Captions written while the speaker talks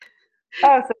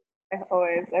Oh, so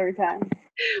always, every time.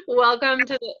 Welcome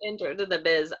to the Intro to the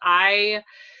Biz. I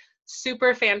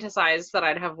super fantasized that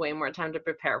I'd have way more time to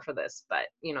prepare for this, but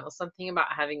something about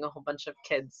having a whole bunch of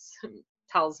kids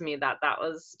tells me that that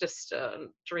was just a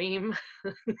dream.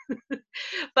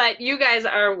 But you guys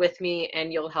are with me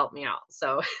and you'll help me out.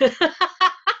 So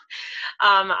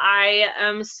I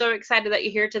am so excited that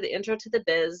you're here to the Intro to the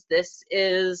Biz. This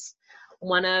is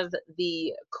one of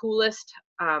the coolest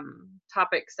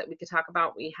topics that we could talk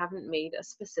about. We haven't made a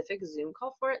specific Zoom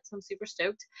call for it, so I'm super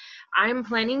stoked. I'm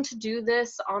planning to do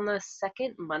this on the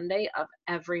second Monday of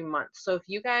every month. So if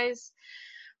you guys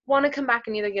want to come back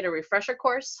and either get a refresher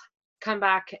course, come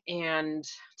back and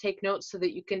take notes so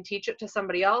that you can teach it to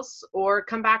somebody else, or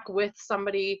come back with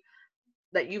somebody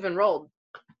that you've enrolled,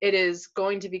 it is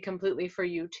going to be completely for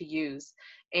you to use.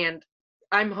 And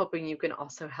I'm hoping you can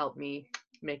also help me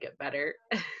make it better.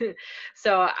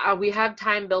 So we have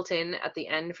time built in at the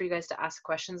end for you guys to ask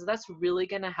questions. That's really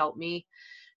going to help me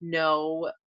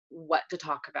know what to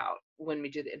talk about when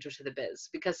we do the Intro to the Biz,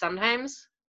 because sometimes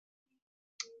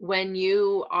when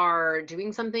you are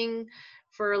doing something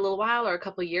for a little while or a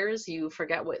couple of years, you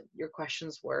forget what your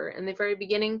questions were in the very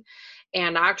beginning.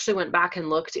 And I actually went back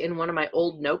and looked in one of my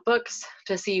old notebooks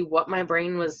to see what my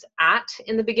brain was at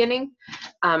in the beginning.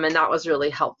 And that was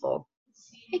really helpful.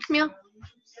 Hey, Camille.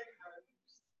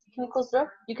 Can you close the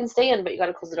door? You can stay in, but you got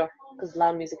to close the door because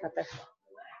loud music out there.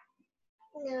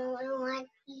 No, I want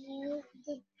you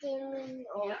to give me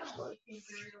oils.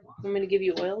 I'm going to give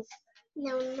you oils?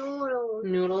 No, noodles.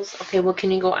 Noodles? Okay, well,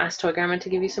 can you go ask Toy Grandma to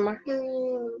give you some more?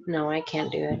 No. No, I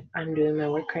can't do it. I'm doing my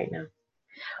work right now.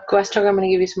 Go ask Toy Grandma to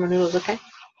give you some more noodles, okay?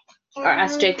 Or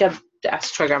ask Jacob to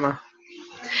ask Toy Grandma.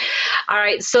 All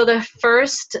right, so the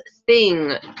first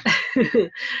thing,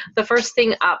 the first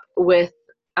thing up with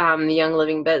the Young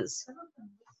Living Biz.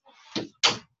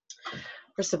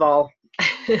 First of all,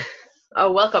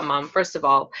 oh, welcome, Mom. First of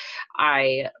all,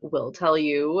 I will tell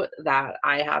you that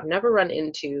I have never run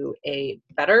into a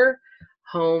better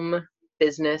home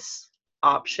business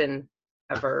option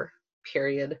ever,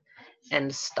 period,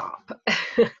 and stop.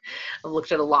 I've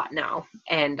looked at a lot now,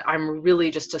 and I'm really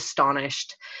just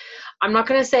astonished. I'm not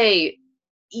going to say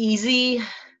easy,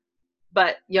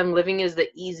 but Young Living is the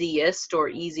easiest or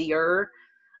easier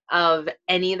of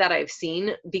any that I've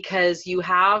seen, because you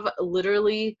have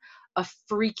literally a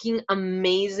freaking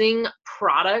amazing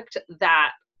product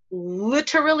that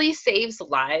literally saves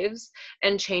lives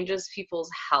and changes people's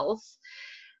health,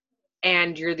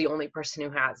 and you're the only person who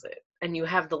has it, and you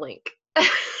have the link.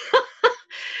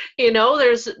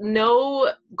 There's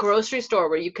no grocery store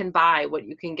where you can buy what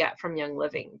you can get from Young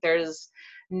Living. There's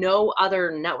no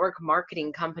other network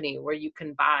marketing company where you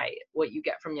can buy what you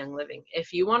get from Young Living.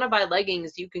 If you want to buy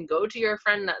leggings, you can go to your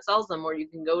friend that sells them, or you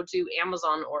can go to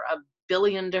Amazon or a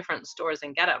billion different stores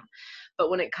and get them. But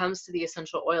when it comes to the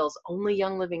essential oils, only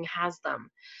Young Living has them.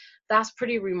 That's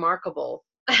pretty remarkable.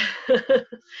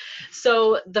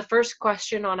 So the first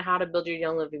question on how to build your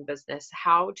Young Living business: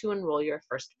 how to enroll your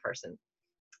first person.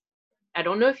 I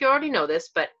don't know if you already know this,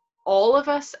 but all of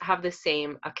us have the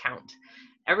same account.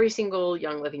 Every single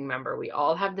Young Living member, we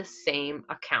all have the same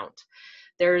account.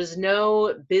 There's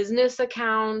no business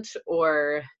account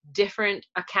or different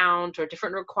account or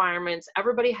different requirements.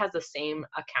 Everybody has the same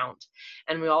account,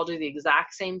 and we all do the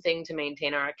exact same thing to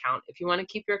maintain our account. If you want to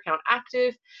keep your account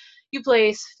active, you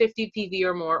place 50 PV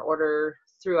or more order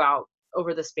throughout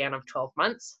over the span of 12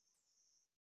 months.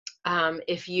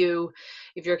 If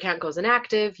your account goes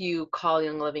inactive, you call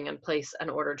Young Living and place an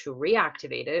order to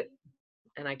reactivate it.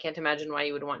 And I can't imagine why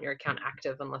you would want your account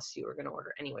active unless you were going to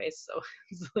order anyways. So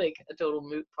it's like a total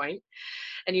moot point.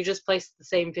 And you just place the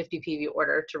same 50 PV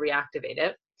order to reactivate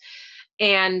it.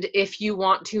 And if you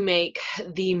want to make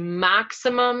the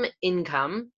maximum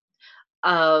income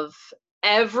of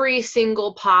every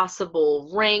single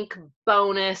possible rank,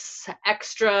 bonus,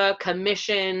 extra,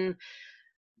 commission,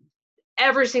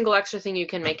 every single extra thing you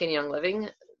can make in Young Living,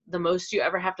 the most you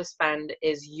ever have to spend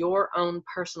is your own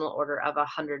personal order of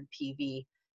 100 PV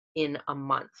in a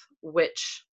month,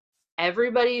 which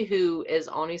everybody who is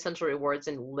on Essential Rewards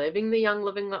and living the Young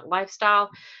Living lifestyle,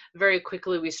 very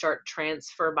quickly we start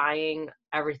transfer buying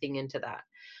everything into that.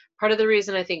 Part of the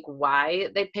reason I think why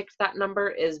they picked that number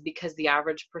is because the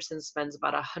average person spends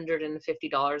about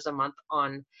 $150 a month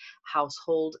on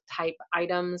household type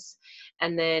items.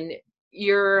 And then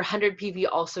your 100 PV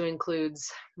also includes,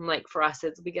 like for us,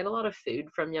 we get a lot of food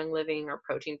from Young Living, our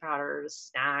protein powders,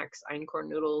 snacks, einkorn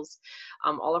noodles.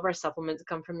 All of our supplements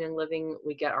come from Young Living.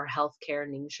 We get our healthcare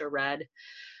Ningxia Red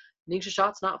Nature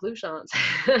shots, not flu shots,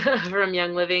 from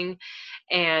Young Living.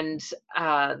 And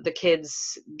the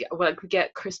kids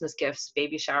get Christmas gifts,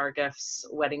 baby shower gifts,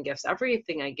 wedding gifts.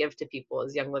 Everything I give to people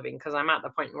is Young Living, because I'm at the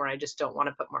point where I just don't want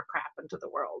to put more crap into the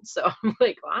world. So I'm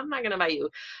like, well, I'm not going to buy you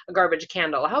a garbage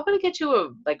candle. How about I get you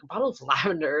a bottle of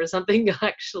lavender or something to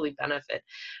actually benefit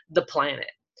the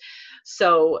planet?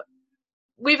 So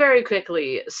we very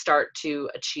quickly start to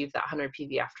achieve that 100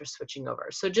 PV after switching over.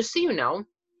 So just so you know,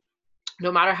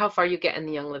 no matter how far you get in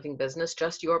the Young Living business,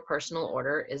 just your personal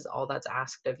order is all that's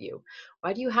asked of you.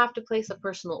 Why do you have to place a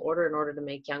personal order in order to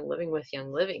make Young Living with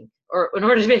Young Living, or in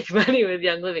order to make money with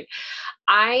Young Living?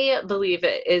 I believe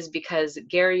it is because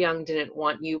Gary Young didn't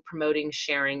want you promoting,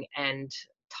 sharing, and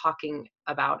talking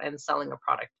about and selling a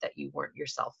product that you weren't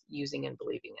yourself using and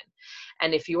believing in.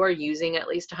 And if you are using at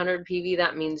least 100 PV,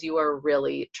 that means you are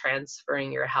really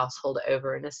transferring your household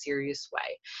over in a serious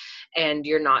way. And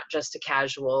you're not just a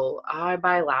casual, oh, I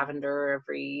buy lavender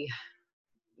every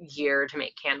year to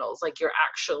make candles. Like, you're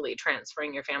actually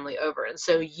transferring your family over. And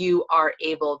so you are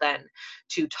able then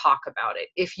to talk about it.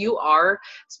 If you are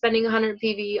spending 100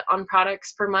 PV on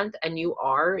products per month and you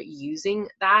are using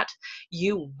that,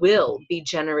 you will be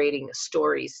generating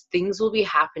stories. Things will be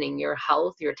happening. Your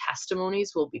health, your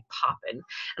testimonies will be popping.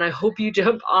 And I hope you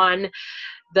jump on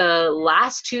the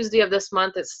last Tuesday of this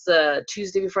month. It's the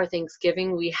Tuesday before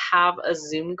Thanksgiving. We have a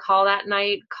Zoom call that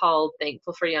night called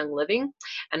Thankful for Young Living.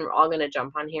 And we're all going to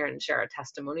jump on here and share our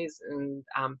testimonies and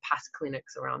pass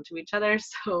Kleenex around to each other.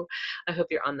 So I hope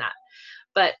you're on that.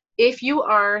 But if you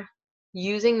are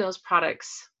using those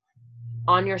products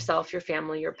on yourself, your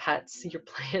family, your pets, your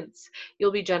plants,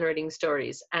 you'll be generating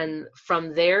stories. And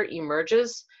from there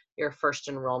emerges your first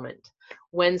enrollment.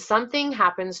 When something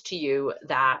happens to you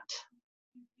that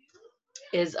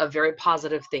is a very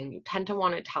positive thing, you tend to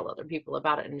want to tell other people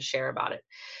about it and share about it.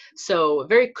 So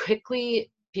very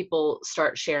quickly, people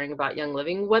start sharing about Young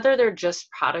Living, whether they're just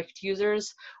product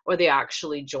users or they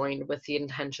actually joined with the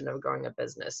intention of growing a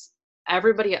business.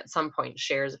 Everybody at some point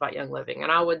shares about Young Living.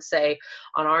 And I would say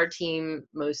on our team,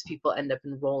 most people end up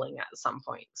enrolling at some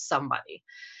point, somebody.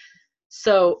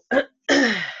 So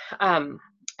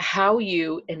how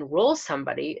you enroll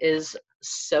somebody is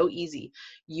so easy.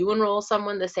 You enroll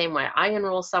someone the same way I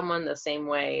enroll someone, the same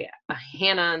way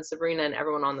Hannah and Sabrina and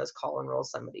everyone on this call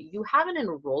enrolls somebody. You have an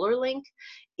enroller link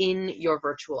in your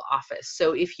virtual office.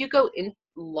 So if you go in,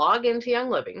 log into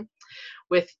Young Living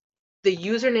with the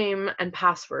username and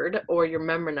password or your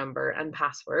member number and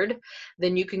password,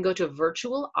 then you can go to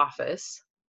virtual office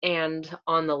and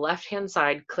on the left-hand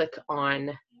side, click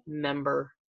on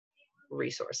member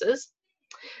resources.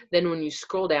 Then when you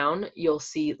scroll down, you'll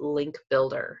see Link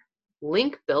Builder.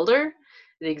 Link Builder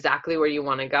is exactly where you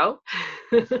want to go.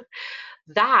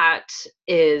 That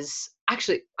is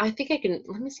actually, I think I can,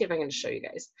 let me see if I can show you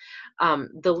guys.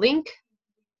 The link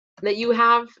that you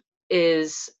have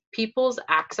is people's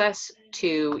access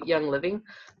to Young Living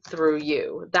through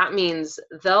you. That means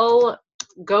they'll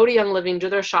go to Young Living, do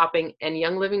their shopping, and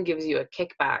Young Living gives you a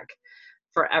kickback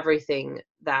for everything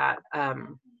that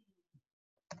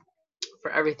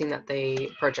they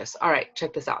purchase. All right,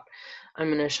 check this out. I'm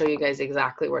going to show you guys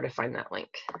exactly where to find that link.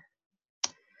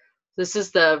 This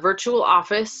is the virtual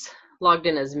office, logged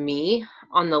in as me.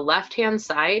 On the left-hand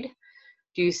side,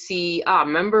 do you see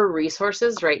member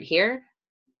resources right here?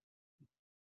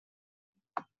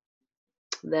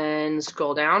 Then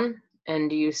scroll down, and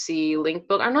do you see Link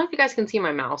Builder? I don't know if you guys can see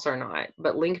my mouse or not,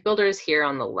 but Link Builder is here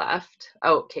on the left.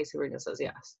 Oh, Casey Sabrina says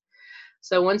yes.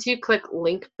 So once you click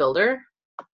Link Builder,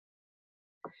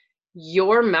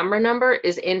 your member number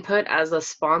is input as a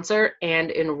sponsor and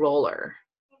enroller.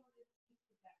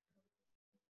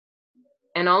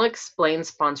 And I'll explain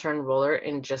sponsor enroller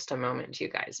in just a moment to you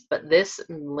guys. But this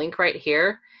link right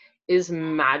here is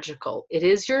magical. It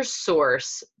is your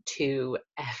source to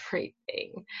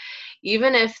everything.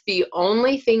 Even if the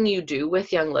only thing you do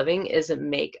with Young Living is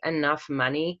make enough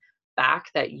money back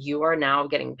that you are now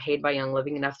getting paid by Young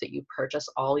Living enough that you purchase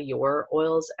all your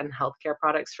oils and healthcare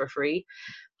products for free,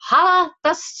 holla,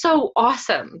 that's so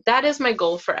awesome. That is my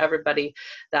goal for everybody,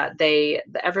 that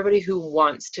everybody who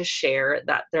wants to share,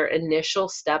 that their initial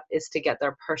step is to get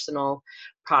their personal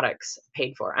products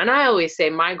paid for. And I always say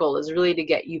my goal is really to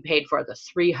get you paid for at the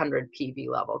 300 PV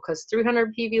level, because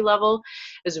 300 PV level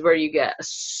is where you get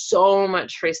so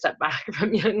much free stuff back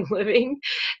from Young Living,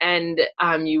 and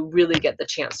you really get the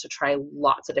chance to try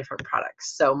lots of different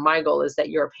products. So my goal is that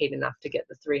you're paid enough to get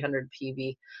the 300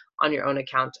 PV on your own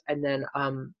account, and then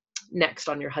next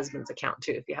on your husband's account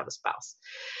too if you have a spouse.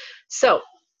 So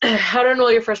how to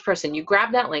enroll your first person? You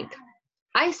grab that link.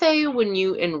 I say when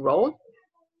you enroll,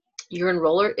 your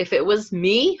enroller, if it was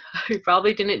me, I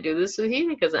probably didn't do this with you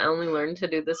because I only learned to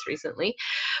do this recently,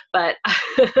 but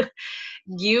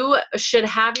you should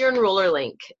have your enroller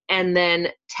link and then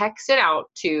text it out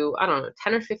to, I don't know,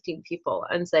 10 or 15 people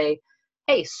and say,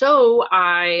 hey, so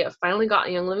I finally got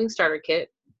a Young Living starter kit.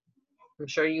 I'm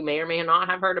sure you may or may not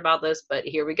have heard about this, but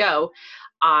here we go.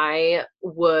 I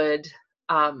would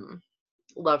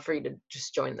love for you to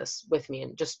just join this with me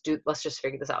and let's just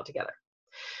figure this out together.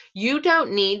 You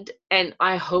don't need, and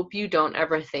I hope you don't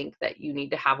ever think that you need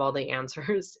to have all the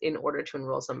answers in order to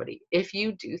enroll somebody. If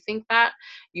you do think that,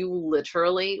 you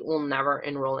literally will never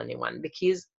enroll anyone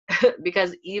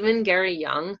because even Gary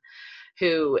Young,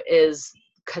 who is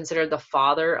considered the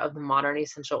father of the modern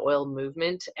essential oil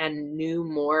movement and knew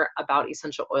more about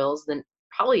essential oils than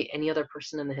probably any other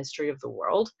person in the history of the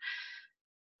world,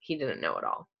 he didn't know it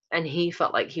all. And he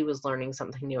felt like he was learning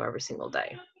something new every single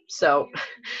day. So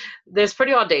there's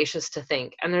pretty audacious to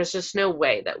think, and there's just no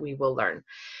way that we will learn.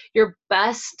 Your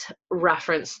best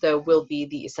reference, though, will be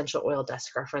the Essential Oil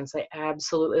Desk Reference. I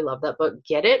absolutely love that book.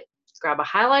 Get it, grab a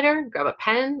highlighter, grab a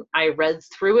pen. I read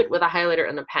through it with a highlighter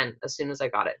and a pen as soon as I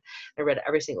got it. I read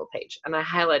every single page, and I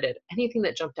highlighted anything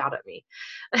that jumped out at me.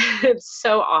 It's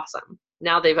so awesome.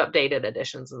 Now they've updated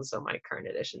editions, and so my current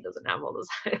edition doesn't have all those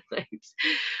highlights,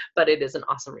 but it is an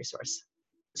awesome resource.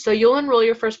 So you'll enroll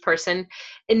your first person.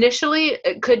 Initially,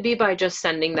 it could be by just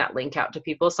sending that link out to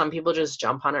people. Some people just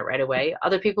jump on it right away.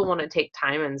 Other people want to take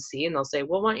time and see, and they'll say,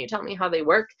 well, why don't you tell me how they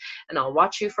work? And I'll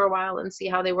watch you for a while and see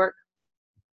how they work.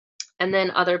 And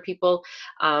then other people,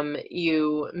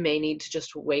 you may need to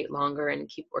just wait longer and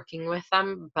keep working with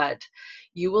them, but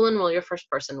you will enroll your first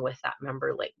person with that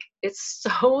member link. It's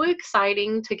so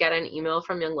exciting to get an email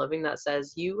from Young Living that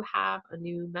says you have a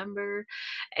new member.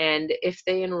 And if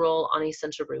they enroll on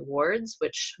Essential Rewards,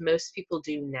 which most people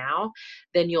do now,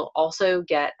 then you'll also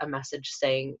get a message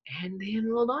saying, and they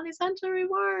enrolled on Essential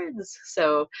Rewards.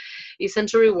 So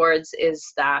Essential Rewards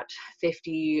is that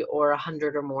 50 or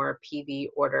 100 or more PV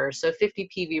order. So 50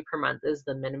 PV per month is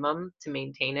the minimum to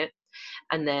maintain it.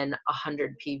 And then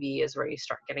 100 PV is where you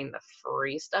start getting the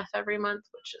free stuff every month,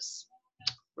 which is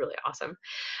really awesome.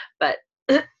 But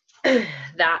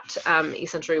that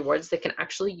Essential Rewards, they can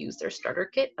actually use their starter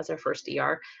kit as their first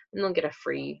ER, and they'll get a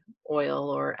free oil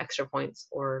or extra points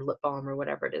or lip balm or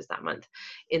whatever it is that month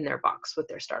in their box with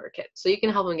their starter kit. So you can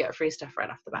help them get free stuff right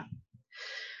off the bat.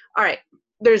 All right.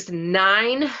 There's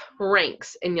 9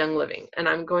 ranks in Young Living, and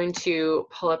I'm going to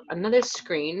pull up another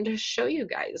screen to show you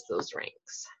guys those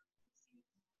ranks.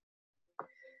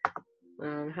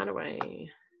 How do I?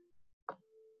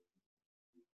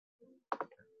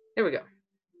 There we go.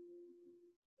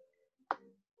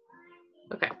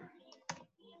 Okay.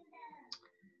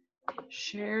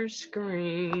 Share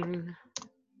screen.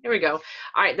 Here we go.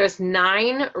 All right, there's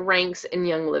 9 ranks in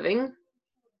Young Living.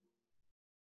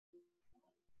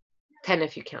 10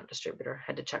 if you count distributor.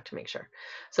 Had to check to make sure.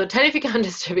 So 10 if you count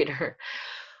distributor.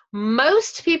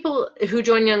 Most people who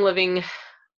join Young Living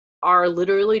are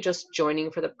literally just joining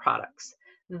for the products.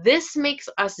 This makes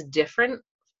us different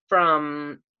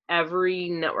from every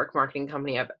network marketing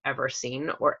company I've ever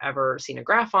seen or ever seen a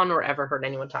graph on or ever heard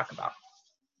anyone talk about.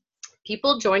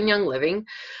 People join Young Living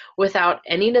without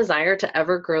any desire to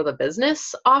ever grow the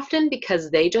business, often because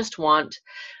they just want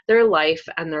their life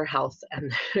and their health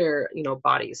and their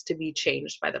bodies to be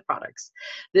changed by the products.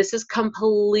 This is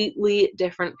completely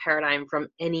different paradigm from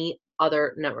any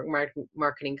other network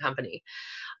marketing company.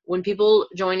 When people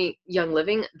join Young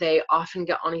Living, they often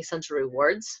get on Essential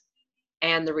Rewards,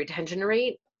 and the retention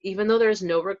rate, even though there's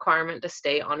no requirement to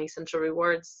stay on Essential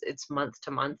Rewards, it's month to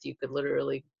month. You could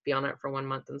literally be on it for 1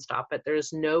 month and stop it.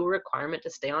 There's no requirement to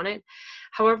stay on it.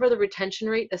 However, the retention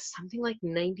rate is something like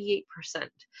 98%,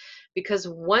 because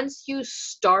once you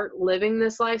start living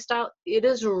this lifestyle, it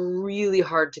is really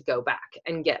hard to go back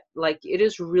and get, it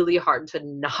is really hard to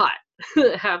not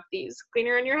have these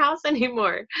cleaner in your house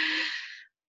anymore.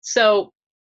 So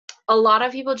a lot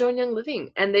of people join Young Living,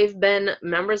 and they've been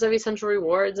members of Essential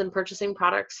Rewards and purchasing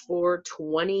products for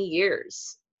 20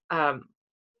 years.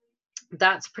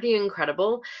 That's pretty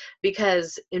incredible,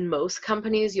 because in most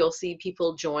companies, you'll see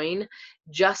people join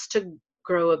just to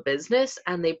grow a business,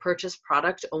 and they purchase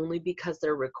product only because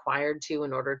they're required to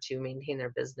in order to maintain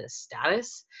their business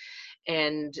status.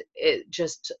 And it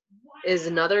just is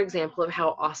another example of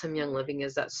how awesome Young Living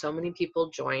is, that so many people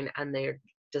join and their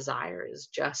desire is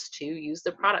just to use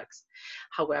the products.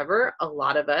 However, a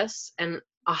lot of us, and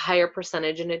a higher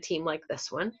percentage in a team like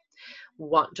this one,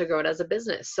 want to grow it as a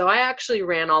business. So I actually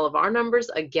ran all of our numbers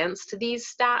against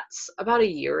these stats about a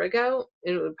year ago.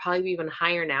 It would probably be even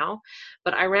higher now,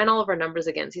 but I ran all of our numbers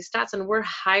against these stats, and we're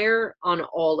higher on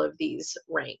all of these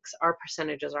ranks. Our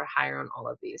percentages are higher on all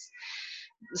of these.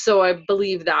 So I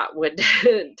believe that would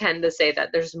tend to say that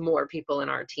there's more people in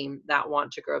our team that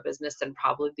want to grow a business than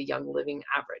probably the Young Living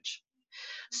average.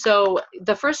 So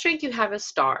the first rank you have is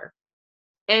star,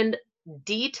 and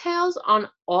details on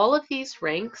all of these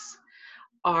ranks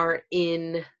are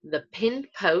in the pinned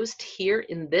post here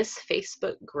in this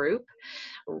Facebook group.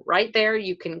 Right there,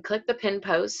 you can click the pinned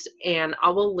post, and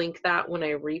I will link that when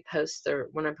I post the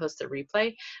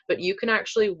replay. But you can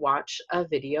actually watch a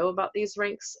video about these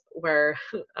ranks where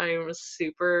I'm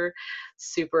super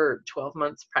 12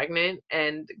 months pregnant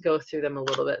and go through them a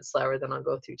little bit slower than I'll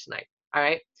go through tonight. All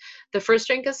right. The first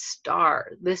rank is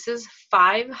star. This is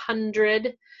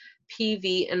 500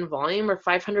 PV in volume, or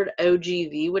 500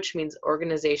 OGV, which means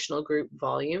organizational group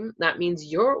volume. That means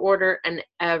your order and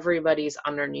everybody's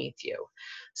underneath you.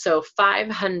 So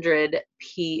 500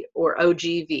 P or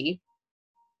OGV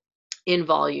in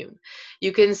volume.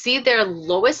 You can see their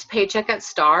lowest paycheck at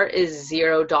Star is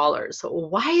 $0.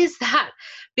 Why is that?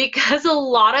 Because a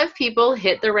lot of people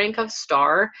hit the rank of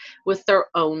Star with their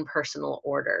own personal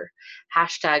order.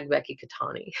 Hashtag Becky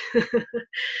Katani.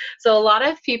 So a lot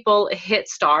of people hit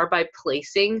Star by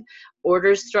placing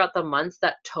orders throughout the month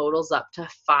that totals up to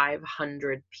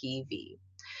 500 PV.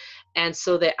 And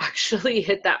so they actually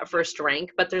hit that first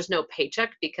rank, but there's no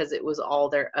paycheck because it was all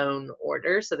their own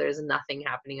order. So there's nothing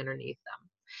happening underneath them.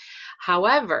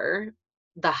 However,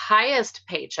 the highest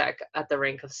paycheck at the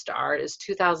rank of Star is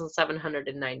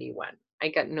 $2,791. I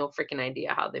got no freaking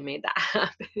idea how they made that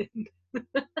happen.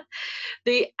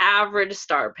 The average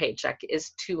Star paycheck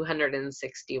is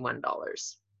 $261.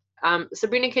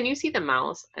 Sabrina, can you see the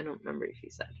mouse? I don't remember if you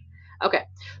said. Okay,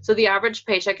 so the average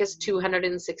paycheck is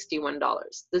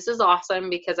 $261. This is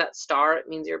awesome because at Star, it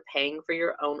means you're paying for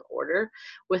your own order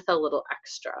with a little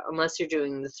extra, unless you're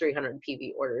doing the 300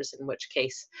 PV orders, in which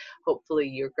case, hopefully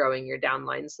you're growing your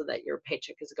downline so that your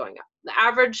paycheck is going up. The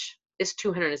average is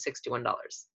 $261.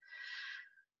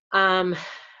 I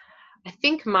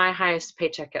think my highest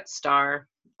paycheck at Star,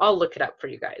 I'll look it up for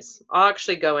you guys. I'll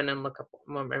actually go in and look up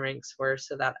what my ranks were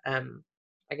so that I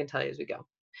can tell you as we go.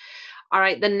 All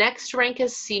right, the next rank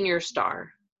is Senior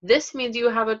Star. This means you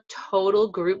have a total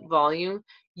group volume,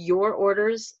 your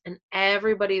orders, and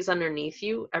everybody's underneath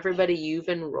you, everybody you've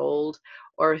enrolled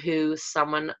or who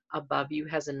someone above you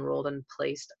has enrolled and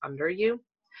placed under you.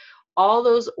 All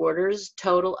those orders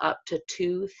total up to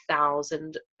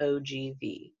 2,000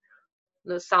 OGV.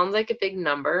 That sounds like a big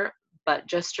number, but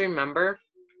just remember,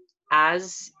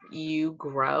 as you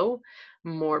grow,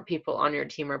 more people on your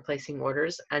team are placing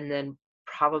orders, and then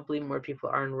probably more people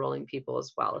are enrolling people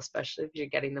as well, especially if you're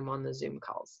getting them on the Zoom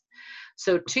calls.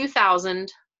 So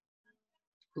 2,000,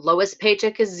 lowest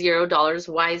paycheck is $0.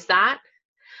 Why is that?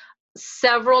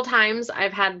 Several times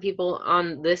I've had people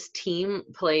on this team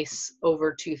place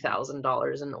over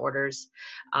 $2,000 in orders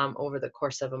over the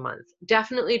course of a month.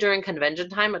 Definitely during convention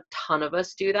time, a ton of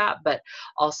us do that, but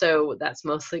also that's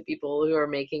mostly people who are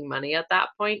making money at that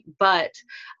point. But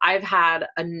I've had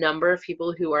a number of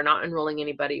people who are not enrolling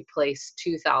anybody place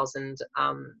 2,000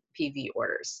 PV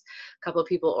orders. A couple of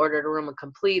people ordered a room of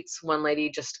completes. One lady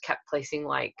just kept placing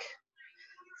like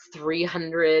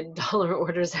 $300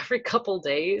 orders every couple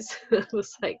days. It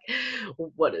was like,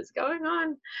 what is going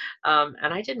on?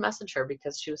 And I did message her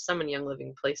because she was someone Young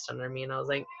Living placed under me, and I was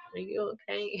like, are you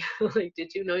okay? Like,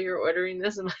 did you know you're ordering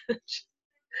this much?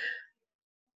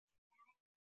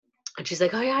 And she's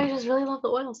like, oh yeah, I just really love the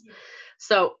oils.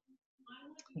 So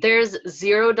there's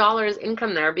 $0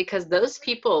 income there because those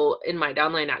people in my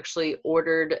downline actually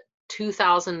ordered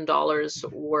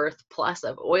 $2,000 worth plus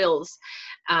of oils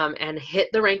and hit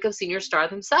the rank of Senior Star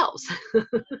themselves.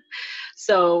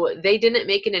 So they didn't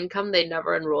make an income. They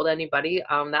never enrolled anybody.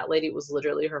 That lady was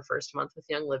literally her first month with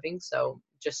Young Living. So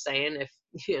just saying, if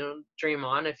you know, dream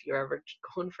on, if you're ever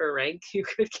going for a rank, you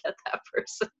could get that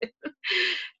person.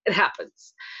 It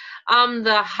happens.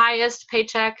 The highest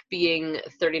paycheck being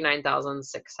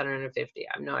 $39,650. I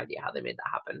have no idea how they made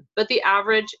that happen. But the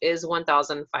average is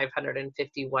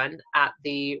 $1,551 at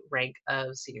the rank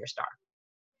of Senior Star.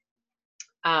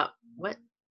 What?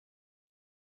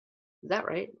 Is that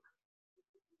right?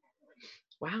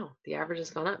 Wow, the average has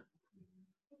gone up.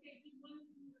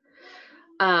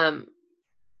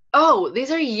 Oh,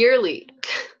 these are yearly.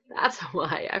 That's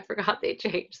why I forgot they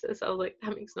changed this. I was like,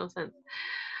 that makes no sense.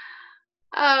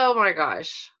 Oh my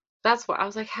gosh. That's why I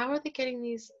was like, how are they getting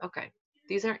these? Okay.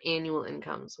 These are annual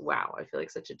incomes. Wow, I feel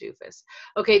like such a doofus.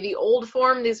 Okay, the old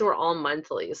form, these were all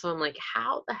monthly. So I'm like,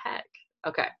 how the heck?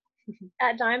 Okay.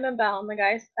 At Diamond Bound, the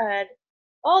guy said,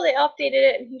 oh, they updated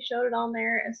it, and he showed it on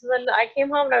there. And so then I came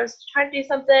home and I was trying to do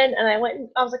something, and I went and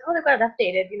I was like, oh, they got it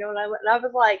updated, you know, and I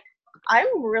was like,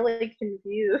 I'm really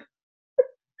confused.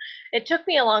 It took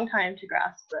me a long time to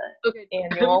grasp the Okay.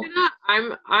 annual.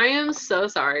 I am so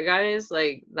sorry, guys.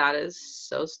 Like, that is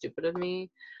so stupid of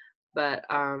me. But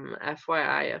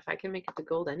FYI, if I can make it to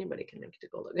gold, anybody can make it to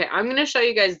gold. Okay, I'm going to show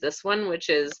you guys this one, which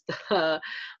is the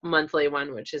monthly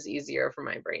one, which is easier for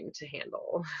my brain to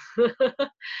handle.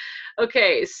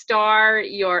 Okay, star,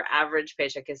 your average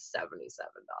paycheck is $77.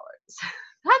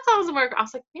 That sounds more, I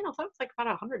was like, man, I thought it was like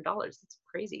about $100. That's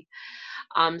crazy.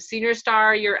 Senior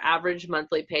star, your average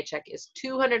monthly paycheck is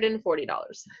 $240.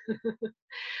 The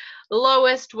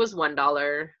lowest was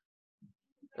 $1.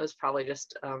 It was probably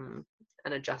just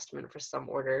an adjustment for some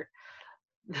order.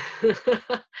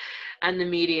 And the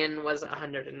median was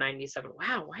 197.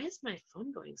 Wow, why is my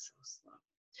phone going so slow?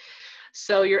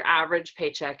 So your average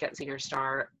paycheck at Senior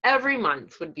Star every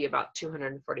month would be about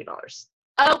 $240.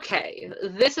 Okay,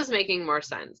 this is making more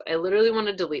sense. I literally want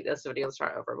to delete this video and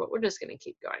start over, but we're just going to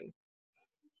keep going.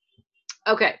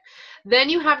 Okay, then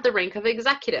you have the rank of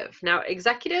executive. Now,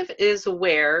 executive is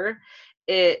where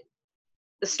it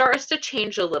starts to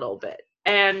change a little bit.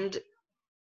 And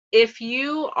if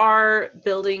you are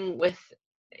building with,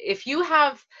 if you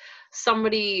have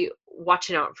somebody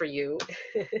watching out for you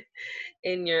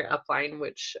in your upline,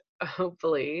 which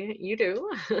hopefully you do,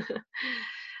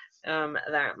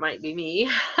 that might be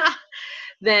me,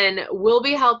 then we'll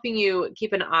be helping you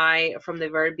keep an eye from the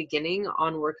very beginning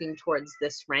on working towards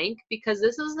this rank, because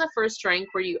this is the first rank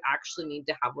where you actually need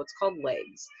to have what's called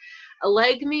legs. A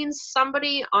leg means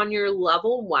somebody on your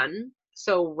level 1,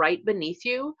 so right beneath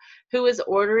you, who is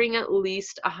ordering at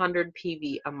least 100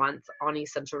 PV a month on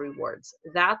Essential Rewards.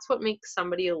 That's what makes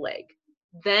somebody a leg.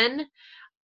 Then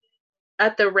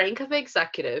at the rank of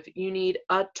executive, you need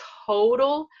a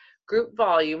total group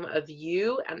volume of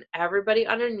you and everybody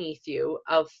underneath you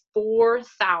of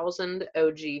 4,000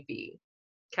 OGV.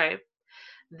 Okay.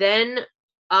 Then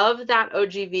of that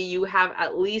OGV, you have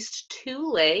at least 2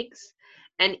 legs,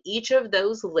 and each of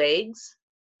those legs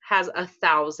has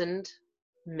 1,000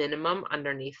 minimum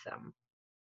underneath them.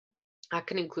 That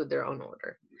can include their own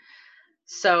order.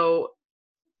 So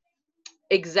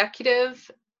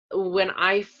executive, when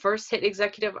I first hit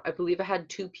executive, I believe I had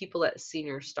 2 people at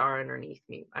Senior Star underneath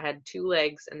me. I had 2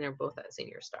 legs and they're both at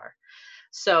Senior Star.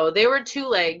 So they were 2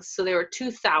 legs, so they were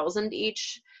 2,000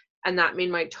 each, and that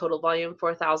made my total volume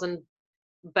 4,000,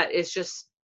 but it's just,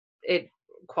 it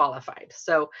qualified.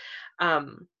 So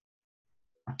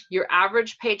your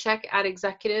average paycheck at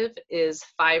executive is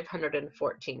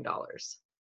 $514.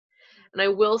 And I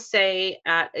will say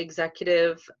at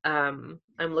executive, I'm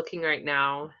looking right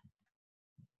now,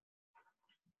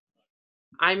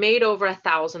 I made over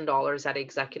 $1,000 at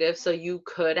executive, so you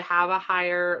could have a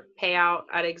higher payout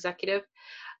at executive.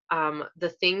 The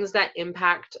things that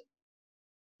impact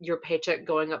your paycheck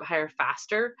going up higher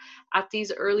faster at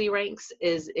these early ranks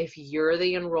is if you're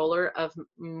the enroller of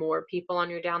more people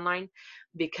on your downline,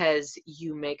 because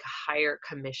you make higher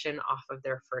commission off of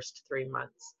their first 3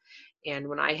 months. And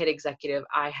when I hit executive,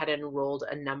 I had enrolled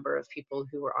a number of people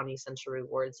who were on Essential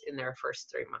Rewards in their first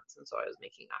 3 months. And so I was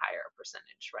making a higher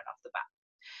percentage right off the bat.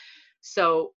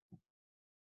 So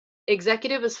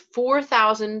executive is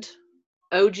 4,000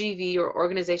 OGV or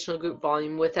organizational group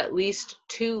volume with at least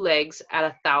 2 legs at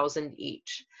 1,000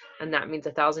 each. And that means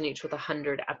 1,000 each with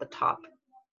 100 at the top.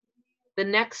 The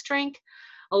next rank,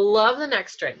 I love the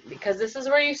next rank because this is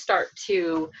where you start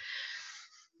to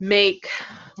make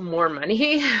more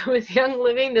money with Young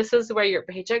Living. This is where your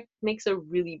paycheck makes a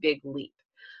really big leap.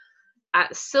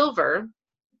 At silver,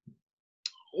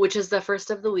 which is the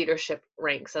first of the leadership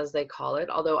ranks, as they call it,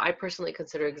 although I personally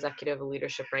consider executive a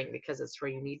leadership rank because it's where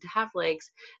you need to have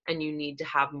legs and you need to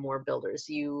have more builders.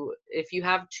 If you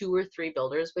have 2 or 3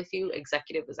 builders with you,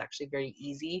 executive is actually very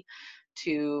easy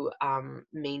to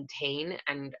maintain,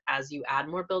 and as you add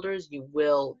more builders, you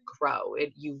will grow.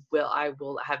 I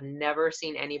will have never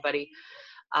seen anybody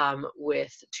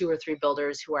with 2 or 3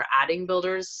 builders who are adding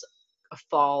builders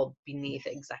fall beneath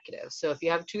executive. So if you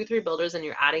have 2 or 3 builders and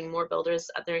you're adding more builders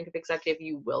at the rank of executive,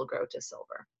 you will grow to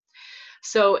silver.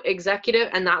 So executive,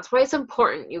 and that's why it's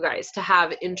important, you guys, to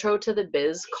have intro to the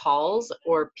biz calls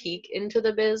or peek into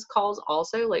the biz calls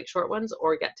also, like short ones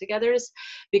or get-togethers,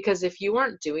 because if you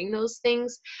aren't doing those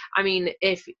things, I mean,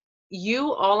 if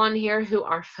you all on here who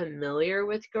are familiar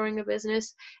with growing a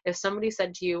business, if somebody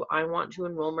said to you, I want to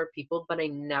enroll more people, but I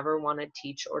never want to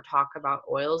teach or talk about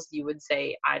oils, you would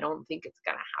say, I don't think it's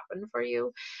going to happen for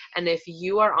you. And if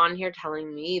you are on here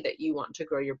telling me that you want to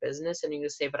grow your business and you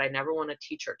say, but I never want to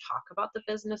teach or talk about the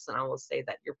business, then I will say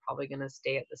that you're probably going to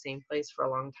stay at the same place for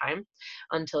a long time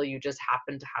until you just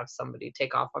happen to have somebody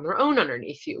take off on their own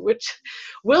underneath you, which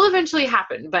will eventually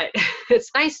happen, but it's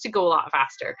nice to go a lot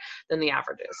faster than the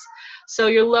averages. So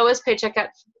your lowest paycheck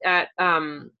at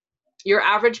your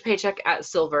average paycheck at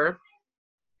Silver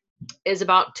is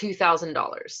about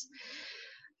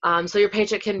 $2,000. So your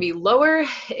paycheck can be lower,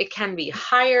 it can be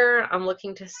higher. I'm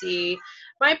looking to see,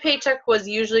 my paycheck was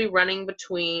usually running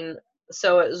between,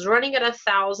 so it was running at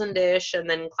 1,000-ish and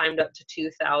then climbed up to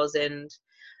 2,000.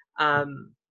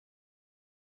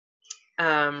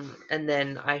 And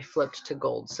then I flipped to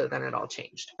gold, so then it all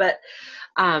changed. But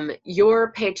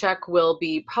your paycheck will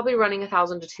be probably running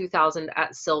 1,000 to 2,000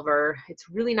 at Silver. It's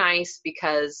really nice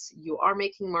because you are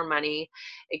making more money.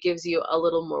 It gives you a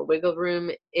little more wiggle room.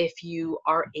 If you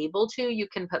are able to, you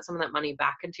can put some of that money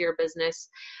back into your business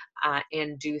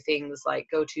and do things like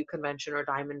go to convention or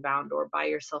Diamond Bound or buy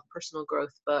yourself personal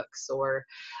growth books or,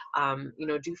 you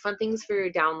know, do fun things for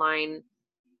your downline,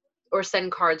 or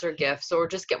send cards or gifts, or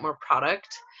just get more product.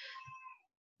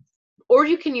 Or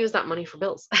you can use that money for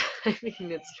bills. I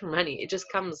mean, it's your money. It just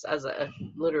comes as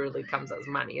literally comes as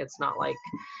money. It's not like,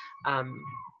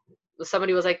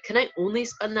 somebody was like, can I only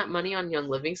spend that money on Young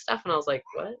Living stuff? And I was like,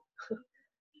 what?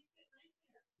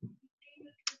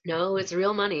 No, it's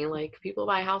real money. Like, people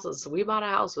buy houses. We bought a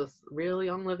house with real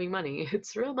Young Living money.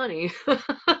 It's real money.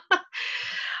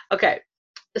 Okay.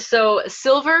 So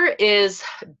Silver is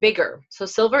bigger. So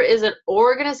Silver is an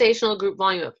organizational group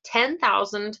volume of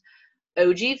 10,000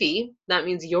 OGV. That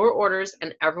means your orders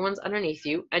and everyone's underneath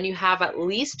you, and you have at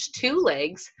least 2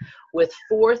 legs with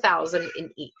 4,000 in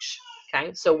each.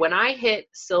 Okay, so when I hit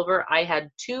Silver, I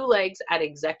had 2 legs at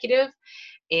executive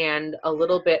and a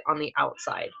little bit on the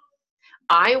outside.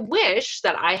 I wish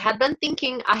that I had been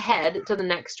thinking ahead to the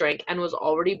next rank and was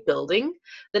already building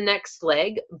the next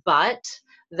leg, but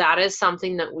that is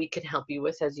something that we can help you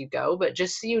with as you go. But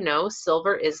just so you know,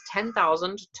 Silver is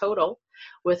 10,000 total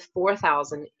with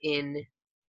 4,000 in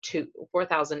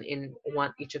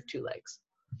each of 2 legs.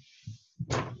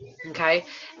 Okay,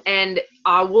 and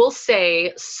I will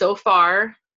say so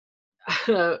far,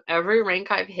 every rank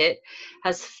I've hit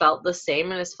has felt the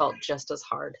same and has felt just as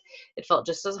hard. It felt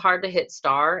just as hard to hit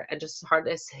star and just as hard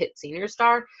to hit senior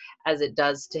star as it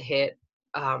does to hit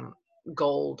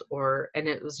gold, and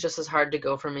it was just as hard to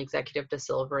go from executive to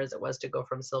silver as it was to go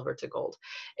from silver to gold.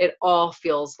 It all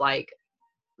feels like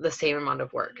the same amount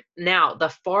of work. Now, the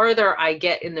farther I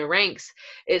get in the ranks,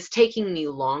 it's taking me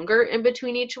longer in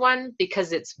between each one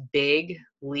because it's big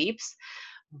leaps,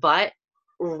 but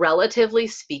relatively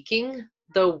speaking,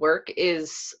 the work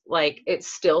is like, it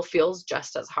still feels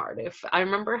just as hard. If I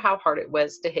remember how hard it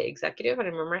was to hit executive, and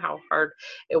I remember how hard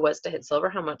it was to hit silver,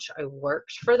 how much I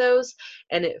worked for those,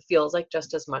 and it feels like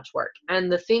just as much work.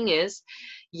 And the thing is,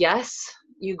 yes,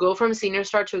 you go from senior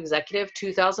star to executive,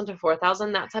 2,000 to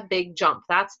 4,000, that's a big jump.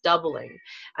 That's doubling.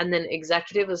 And then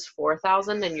executive is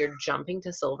 4,000 and you're jumping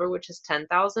to silver, which is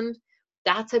 10,000.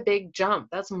 That's a big jump.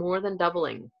 That's more than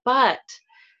doubling. But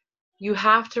you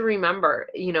have to remember,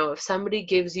 you know, if somebody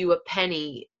gives you a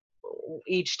penny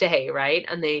each day, right,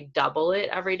 and they double it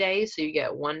every day, so you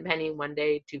get 1 penny one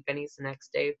day, 2 pennies the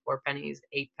next day, 4 pennies,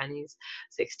 8 pennies,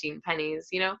 16 pennies,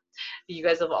 you know, you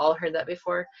guys have all heard that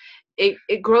before.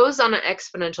 It grows on an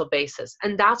exponential basis,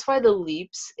 and that's why the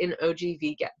leaps in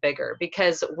OGV get bigger,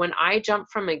 because when I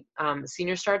jumped from a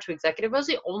senior star to executive, I was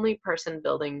the only person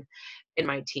building in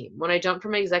my team. When I jumped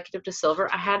from executive to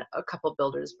silver, I had a couple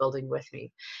builders building with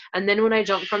me. And then when I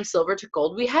jumped from silver to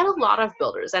gold, we had a lot of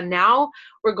builders. And now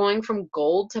we're going from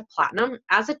gold to platinum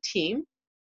as a team.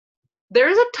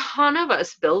 There's a ton of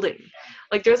us building.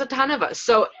 Like, there's a ton of us.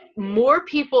 So more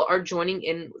people are joining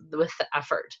in with the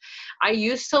effort. I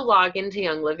used to log into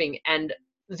Young Living, and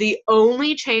the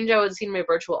only change I would see in my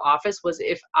virtual office was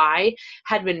if I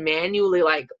had been manually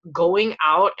like going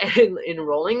out and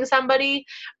enrolling somebody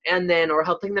and then, or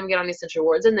helping them get on Essential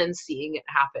Rewards and then seeing it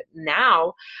happen.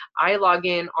 Now I log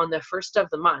in on the 1st of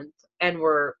the month and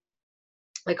we're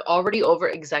like already over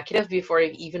executive before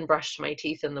I've even brushed my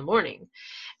teeth in the morning.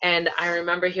 And I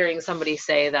remember hearing somebody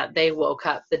say that they woke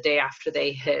up the day after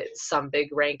they hit some big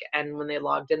rank, and when they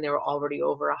logged in, they were already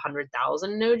over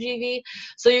 100,000 no GV.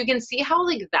 So you can see how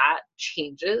like that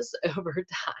changes over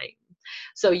time.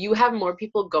 So you have more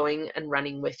people going and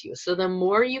running with you. So the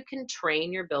more you can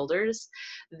train your builders,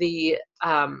 the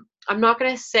I'm not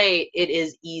going to say it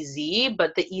is easy,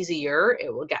 but the easier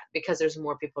it will get because there's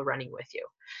more people running with you.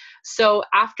 So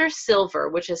after silver,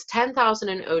 which is 10,000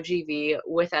 in OGV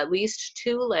with at least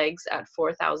 2 legs at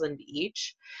 4,000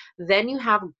 each, then you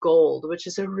have gold, which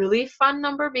is a really fun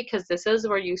number because this is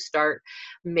where you start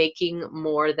making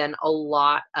more than a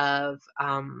lot of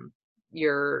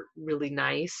your really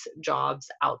nice jobs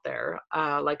out there,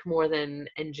 like more than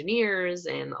engineers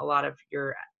and a lot of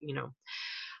your,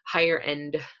 higher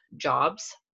end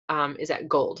jobs is at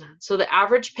gold. So the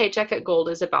average paycheck at gold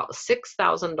is about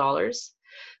 $6,000.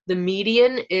 The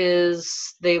median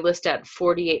is, they list at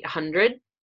 4,800.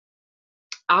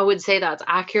 I would say that's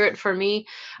accurate for me.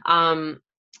 And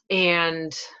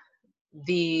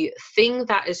the thing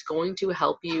that is going to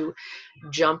help you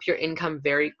jump your income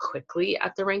very quickly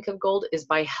at the rank of gold is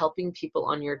by helping people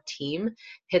on your team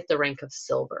hit the rank of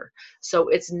silver. So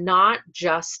it's not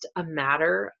just a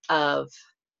matter of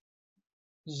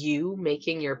you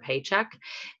making your paycheck.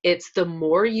 It's the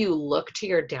more you look to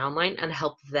your downline and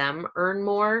help them earn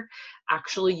more,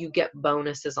 actually you get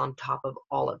bonuses on top of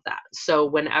all of that. So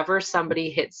whenever somebody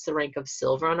hits the rank of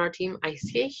silver on our team, I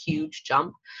see a huge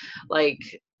jump, like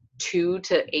 $200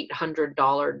 to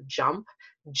 $800 jump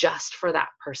just for that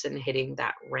person hitting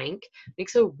that rank.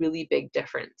 Makes a really big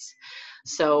difference.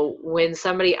 So when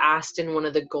somebody asked in one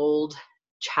of the gold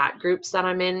chat groups that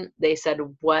I'm in, they said,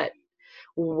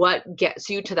 what gets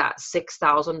you to that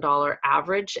 $6,000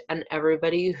 average? And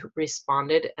everybody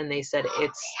responded and they said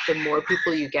it's the more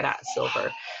people you get at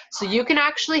silver. So you can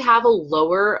actually have a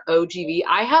lower OGV.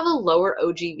 I have a lower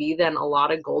OGV than a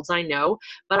lot of golds I know,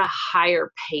 but a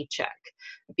higher paycheck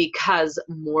because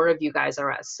more of you guys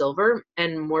are at silver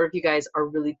and more of you guys are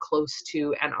really close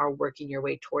to and are working your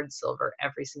way towards silver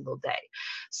every single day.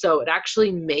 So it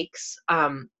actually makes,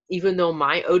 even though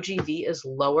my OGV is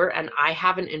lower and I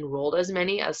haven't enrolled as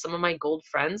many as some of my gold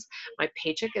friends, my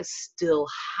paycheck is still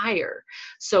higher.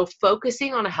 So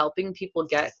focusing on helping people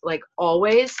get, like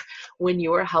always, when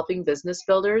you're helping business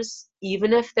builders,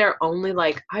 even if they're only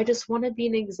like, I just want to be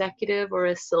an executive or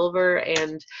a silver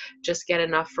and just get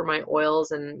enough for my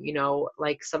oils and,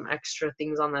 like some extra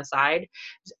things on the side,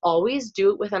 always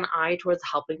do it with an eye towards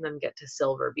helping them get to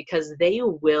silver because they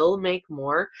will make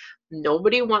more.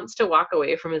 Nobody wants to walk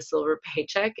away from a silver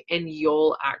paycheck, and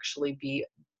you'll actually be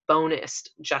bonused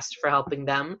just for helping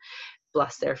them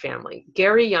bless their family.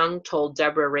 Gary Young told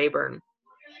Deborah Rayburn,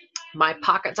 my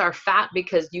pockets are fat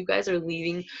because you guys are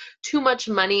leaving too much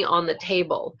money on the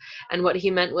table. And what he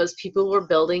meant was people were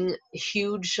building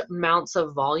huge amounts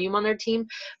of volume on their team,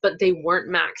 but they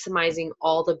weren't maximizing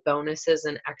all the bonuses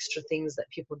and extra things that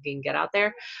people can get out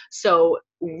there. So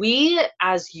we,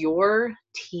 as your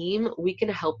team, we can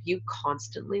help you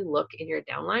constantly look in your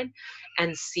downline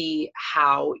and see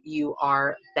how you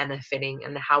are benefiting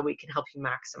and how we can help you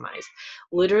maximize.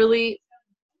 Literally,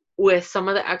 with some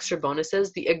of the extra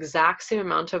bonuses, the exact same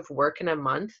amount of work in a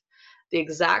month, the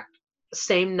exact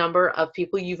same number of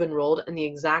people you've enrolled, and the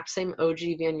exact same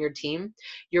OGV on your team,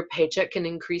 your paycheck can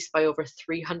increase by over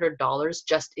 $300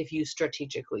 just if you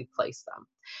strategically place them.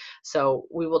 So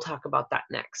we will talk about that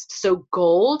next. So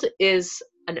gold is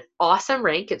an awesome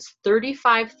rank. It's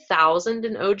 35,000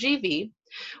 in OGV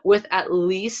with at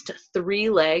least 3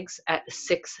 legs at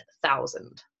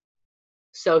 6,000.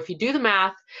 So if you do the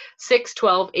math, 6,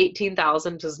 12,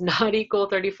 18,000 does not equal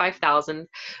 35,000.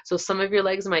 So some of your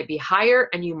legs might be higher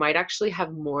and you might actually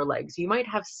have more legs. You might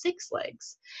have 6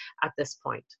 legs at this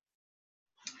point.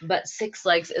 But 6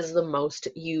 legs is the most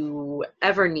you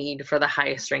ever need for the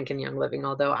highest rank in Young Living,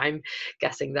 although I'm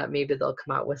guessing that maybe they'll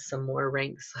come out with some more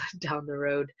ranks down the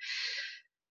road.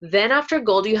 Then after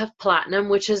gold, you have platinum,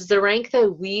 which is the rank that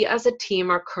we as a team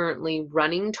are currently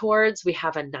running towards. We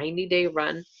have a 90-day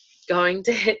run going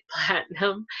to hit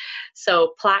platinum.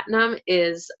 So platinum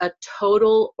is a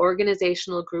total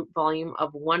organizational group volume of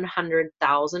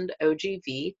 100,000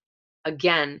 OGV.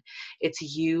 Again, it's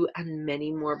you and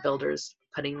many more builders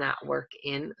putting that work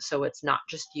in. So it's not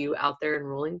just you out there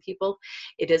enrolling people.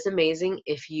 It is amazing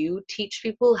if you teach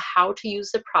people how to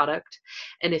use the product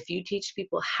and if you teach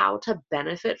people how to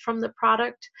benefit from the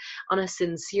product on a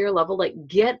sincere level, like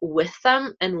get with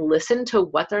them and listen to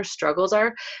what their struggles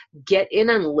are, get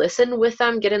in and listen with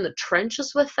them, get in the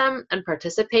trenches with them and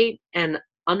participate and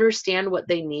understand what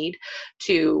they need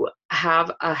to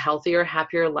have a healthier,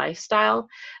 happier lifestyle.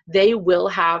 They will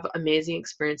have amazing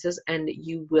experiences and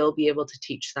you will be able to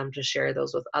teach them to share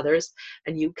those with others,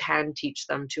 and you can teach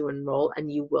them to enroll,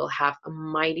 and you will have a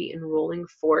mighty enrolling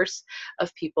force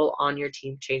of people on your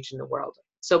team changing the world.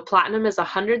 So platinum is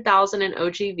 100,000 in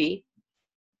OGV.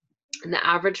 And the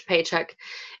average paycheck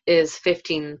is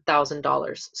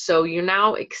 $15,000. So you're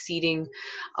now exceeding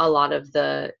a lot of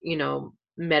the,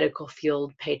 medical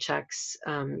field paychecks,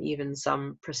 even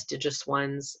some prestigious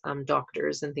ones,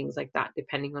 doctors and things like that,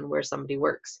 depending on where somebody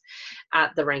works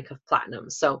at the rank of platinum.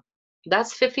 So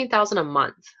that's $15,000 a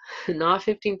month, not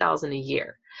 $15,000 a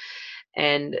year.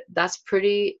 And that's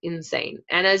pretty insane.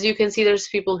 And as you can see, there's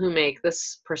people who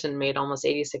this person made almost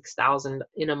 86,000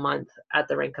 in a month at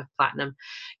the rank of platinum.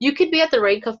 You could be at the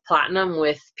rank of platinum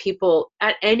with people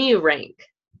at any rank.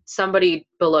 Somebody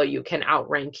below you can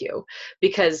outrank you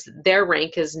because their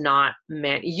rank is not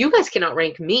meant. You guys can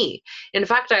outrank me. In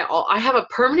fact, I have a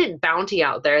permanent bounty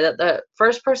out there that the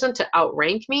first person to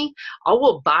outrank me, I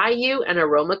will buy you an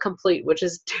Aroma Complete, which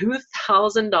is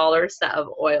 $2,000 set of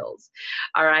oils.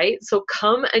 All right, so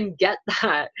come and get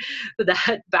that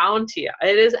bounty.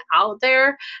 It is out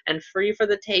there and free for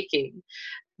the taking,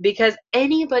 because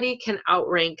anybody can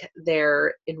outrank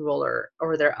their enroller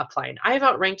or their upline. I've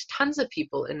outranked tons of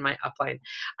people in my upline.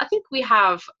 I think we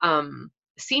have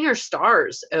senior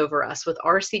stars over us with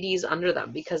RCDs under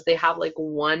them because they have like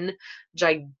one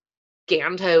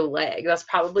giganto leg. That's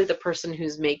probably the person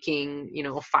who's making,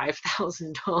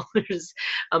 $5,000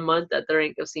 a month at the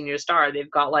rank of senior star. They've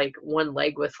got like one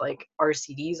leg with like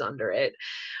RCDs under it.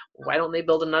 Why don't they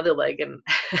build another leg and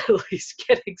at least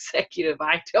get executive?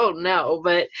 I don't know,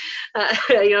 but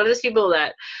there's people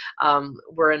that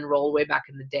were enrolled way back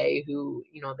in the day who,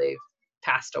 they've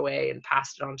passed away and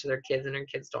passed it on to their kids, and their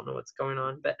kids don't know what's going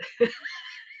on, but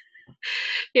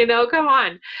come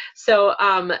on. So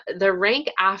the rank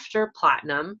after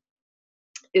platinum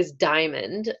is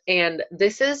diamond, and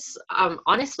this is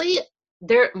honestly,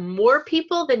 there more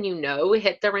people than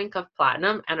hit the rank of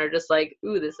platinum and are just like,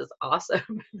 ooh, this is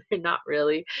awesome. They're not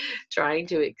really trying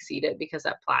to exceed it, because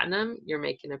at platinum you're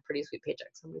making a pretty sweet paycheck.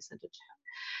 Somebody sent a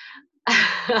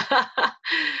chat.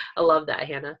 I love that,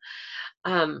 Hannah.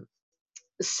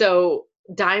 So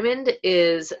diamond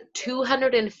is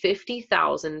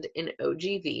 250,000 in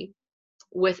OGV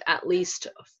with at least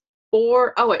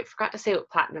forgot to say what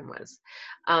platinum was.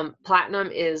 Platinum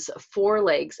is 4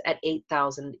 legs at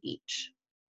 8,000 each.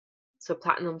 So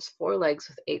platinum's 4 legs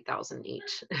with 8,000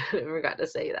 each. I forgot to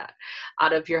say that,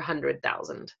 out of your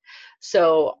 100,000.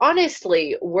 So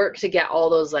honestly, work to get all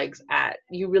those legs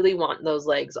you really want those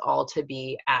legs all to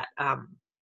be at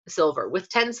silver. With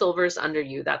 10 silvers under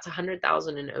you, that's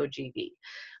 100,000 in OGV.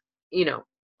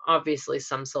 Obviously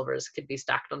some silvers could be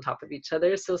stacked on top of each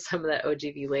other, so some of the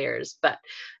OGV layers, but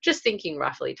just thinking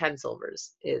roughly 10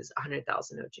 silvers is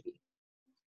 100,000 OGV.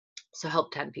 So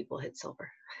help 10 people hit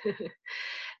silver.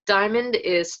 Diamond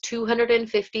is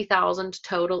 250,000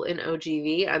 total in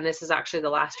OGV, and this is actually the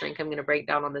last drink I'm going to break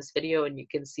down on this video, and you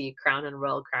can see Crown and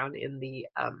Royal Crown in the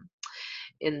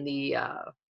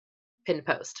pinned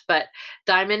post. But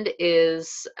diamond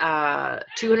is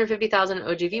 250,000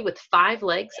 OGV with 5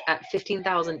 legs at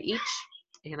 15,000 each,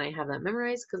 and I have that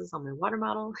memorized because it's on my water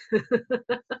model.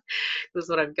 This is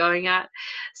what I'm going at.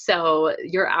 So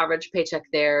your average paycheck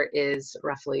there is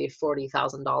roughly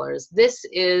 $40,000. This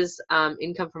is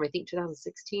income from, I think,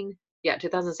 2016. Yeah,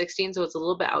 2016, so it's a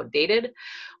little bit outdated.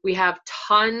 We have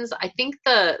tons. I think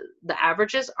the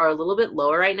averages are a little bit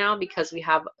lower right now because we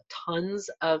have tons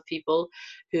of people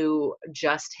who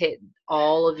just hit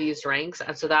all of these ranks,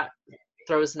 and so that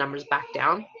throws numbers back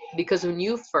down. Because when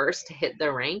you first hit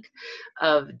the rank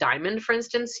of diamond, for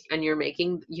instance, and you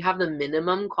have the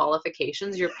minimum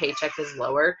qualifications, your paycheck is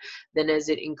lower than as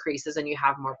it increases and you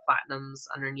have more platinums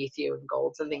underneath you and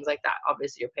golds and things like that.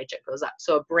 Obviously, your paycheck goes up.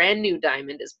 So a brand new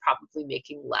diamond is probably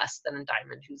making less than a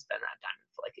diamond who's been at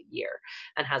diamond for like a year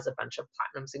and has a bunch of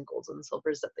platinums and golds and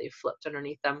silvers that they've flipped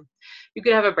underneath them. You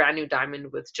could have a brand new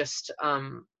diamond with just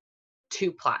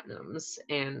 2 platinums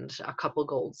and a couple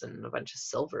golds and a bunch of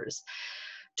silvers.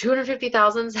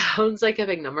 250,000 sounds like a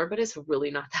big number, but it's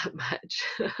really not that much.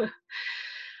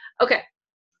 Okay.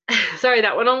 Sorry,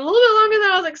 that went on a little bit longer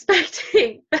than I was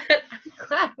expecting, but I'm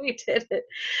glad we did it.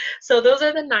 So those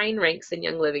are the 9 ranks in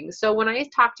Young Living. So when I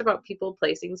talked about people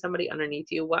placing somebody underneath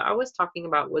you, what I was talking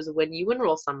about was when you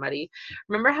enroll somebody,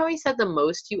 remember how I said the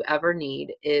most you ever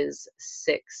need is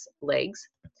 6 legs?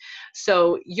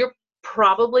 So you're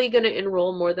probably going to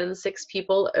enroll more than 6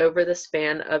 people over the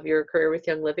span of your career with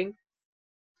Young Living.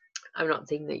 I'm not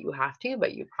saying that you have to,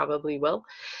 but you probably will.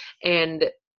 And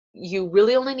you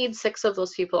really only need 6 of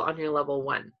those people on your level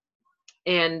 1.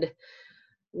 And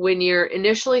when you're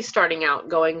initially starting out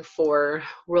going for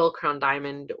Royal Crown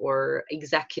Diamond or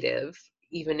Executive,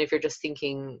 even if you're just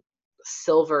thinking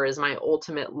silver is my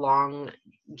ultimate long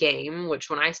game, which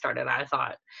when I started, I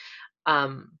thought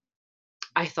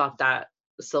that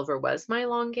silver was my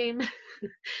long game.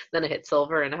 Then I hit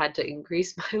silver and I had to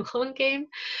increase my long game.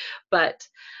 But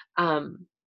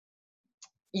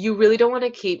you really don't want to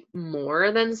keep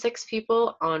more than 6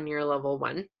 people on your level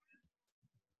 1.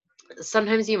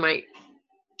 Sometimes you might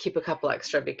keep a couple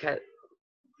extra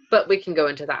but we can go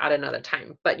into that at another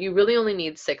time. But you really only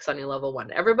need 6 on your level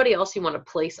 1. Everybody else you want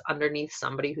to place underneath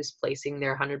somebody who's placing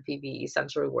their 100 PV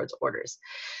Essential Rewards orders,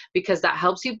 because that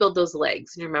helps you build those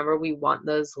legs. And remember, we want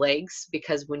those legs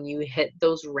because when you hit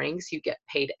those ranks, you get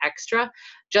paid extra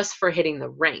just for hitting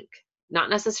the rank. Not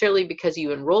necessarily because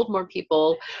you enrolled more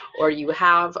people or you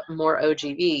have more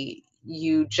OGV,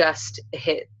 you just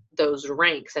hit those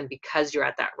ranks, and because you're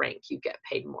at that rank you get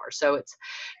paid more. So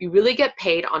you really get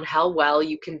paid on how well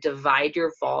you can divide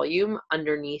your volume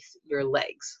underneath your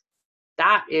legs.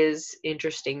 That is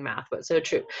interesting math, but so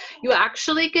true. You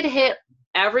actually could hit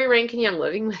every rank in Young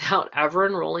Living without ever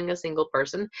enrolling a single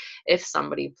person if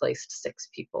somebody placed 6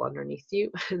 people underneath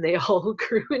you and they all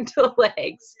grew into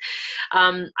legs.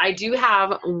 I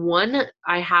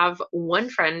have one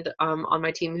friend on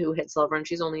my team who hit silver, and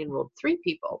she's only enrolled 3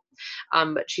 people,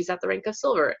 but she's at the rank of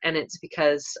silver, and it's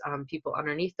because people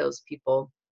underneath those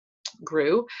people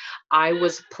grew. I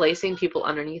was placing people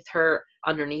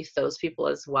underneath those people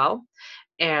as well,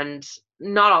 and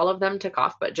not all of them took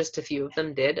off, but just a few of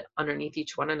them did underneath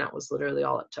each one, and that was literally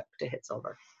all it took to hit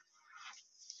silver.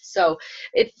 So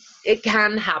it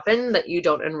can happen that you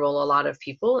don't enroll a lot of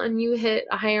people and you hit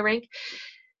a higher rank.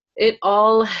 It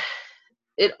all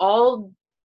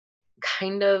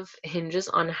kind of hinges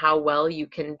on how well you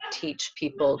can teach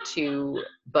people to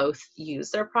both use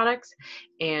their products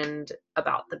and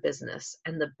about the business.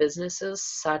 And the business is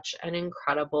such an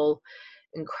incredible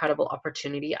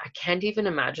opportunity. I can't even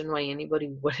imagine why anybody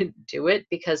wouldn't do it,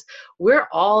 because we're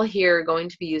all here going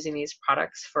to be using these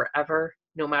products forever,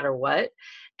 no matter what.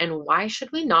 And why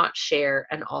should we not share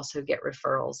and also get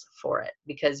referrals for it?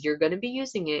 Because you're going to be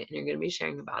using it and you're going to be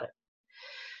sharing about it.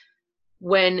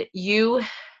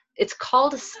 It's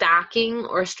called stacking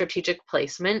or strategic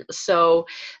placement. So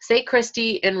say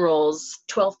Christy enrolls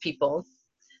 12 people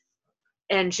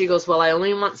and she goes, well, I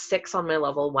only want 6 on my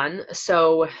level 1.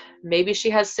 So maybe she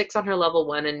has 6 on her level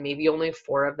 1 and maybe only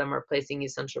 4 of them are placing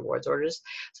Essential Rewards orders.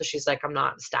 So she's like, I'm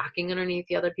not stacking underneath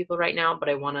the other people right now, but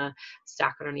I want to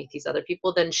stack underneath these other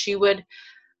people. Then she would,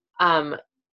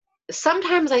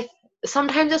 sometimes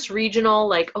it's regional,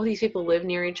 like, oh, these people live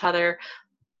near each other.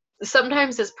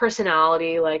 Sometimes it's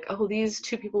personality, like, oh, these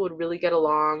 2 people would really get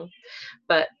along.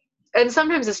 And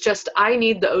sometimes it's just, I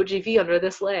need the OGV under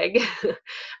this leg.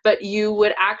 But you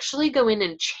would actually go in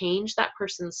and change that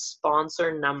person's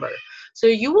sponsor number. So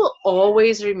you will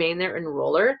always remain their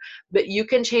enroller, but you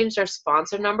can change their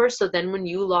sponsor number. So then when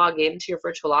you log into your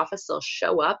virtual office, they'll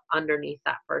show up underneath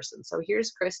that person. So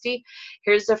here's Christy,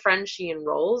 here's the friend she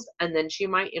enrolls, and then she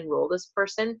might enroll this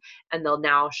person and they'll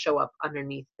now show up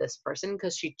underneath this person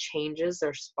because she changes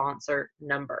their sponsor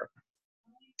number.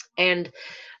 And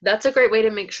that's a great way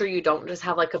to make sure you don't just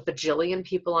have like a bajillion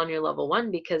people on your level 1,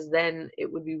 because then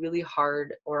it would be really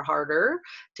hard or harder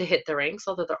to hit the ranks.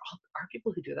 Although there are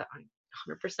people who do that. I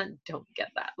 100% don't get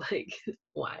that. Like,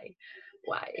 why?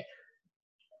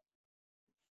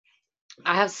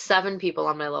 I have 7 people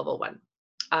on my level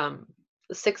 1.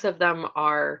 6 of them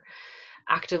are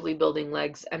actively building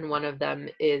legs, and 1 of them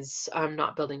is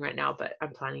not building right now, but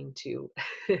I'm planning to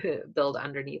build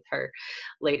underneath her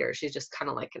later. She's just kind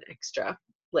of like an extra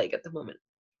leg at the moment.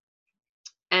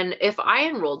 And if I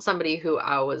enrolled somebody who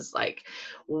I was like,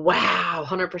 wow,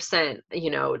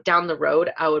 100%, down the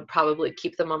road, I would probably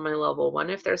keep them on my level 1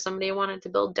 if there's somebody I wanted to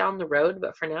build down the road.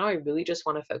 But for now, I really just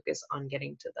want to focus on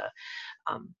getting to the,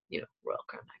 Royal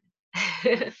Crown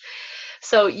Diamond.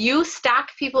 So you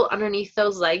stack people underneath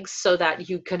those legs so that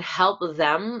you can help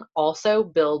them also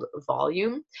build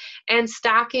volume. And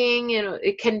stacking,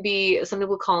 it can be, some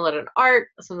people call it an art,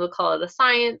 some people call it a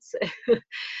science.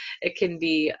 It can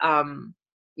be,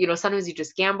 sometimes you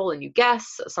just gamble and you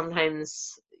guess.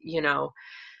 Sometimes,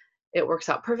 it works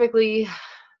out perfectly.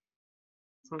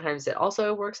 Sometimes it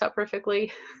also works out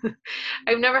perfectly.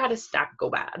 I've never had a stack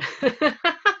go bad.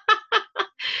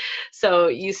 So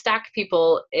you stack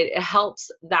people, it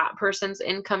helps that person's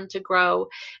income to grow.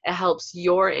 It helps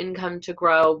your income to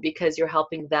grow because you're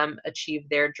helping them achieve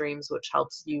their dreams, which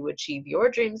helps you achieve your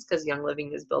dreams, because Young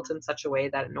Living is built in such a way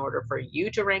that in order for you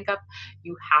to rank up,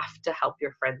 you have to help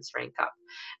your friends rank up.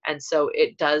 And so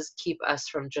it does keep us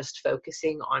from just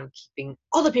focusing on keeping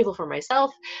all the people for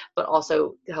myself, but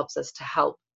also helps us to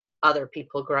help other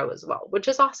people grow as well, which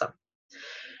is awesome.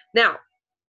 Now,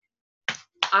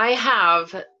 I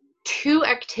have 2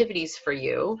 activities for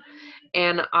you,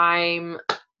 and I'm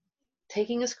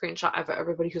taking a screenshot of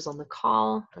everybody who's on the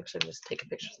call. Actually, I'm just taking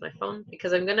pictures of my phone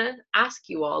because I'm going to ask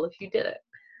you all if you did it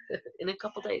in a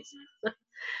couple days.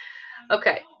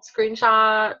 Okay,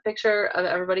 screenshot picture of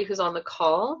everybody who's on the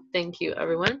call. Thank you,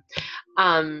 everyone.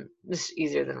 This is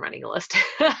easier than writing a list.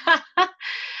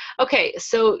 Okay,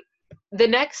 so the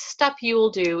next step you will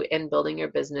do in building your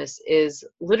business is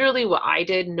literally what I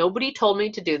did. Nobody told me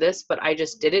to do this, but I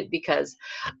just did it because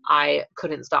I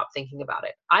couldn't stop thinking about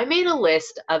it. I made a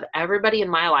list of everybody in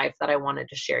my life that I wanted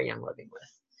to share Young Living with.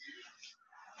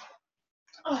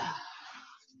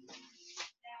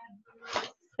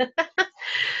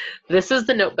 This is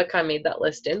the notebook I made that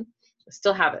list in. I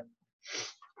still have it.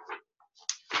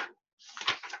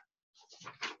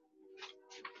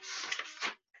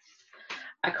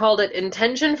 I called it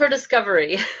Intention for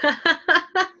Discovery.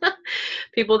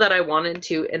 People that I wanted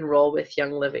to enroll with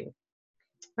Young Living.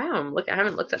 Wow, I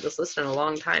haven't looked at this list in a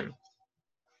long time.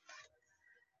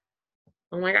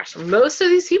 Oh my gosh, most of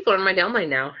these people are in my downline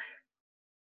now.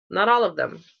 Not all of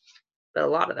them, but a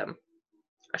lot of them.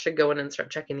 I should go in and start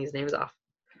checking these names off.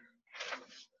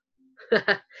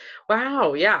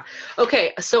 Wow, yeah.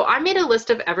 Okay, so I made a list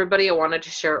of everybody I wanted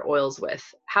to share oils with.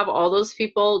 Have all those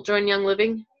people join Young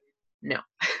Living? No.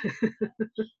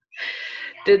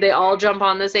 Did they all jump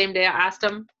on the same day I asked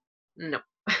them? No.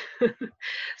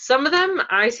 Some of them,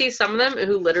 I see some of them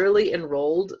who literally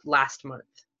enrolled last month.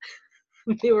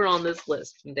 They were on this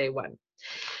list from day one.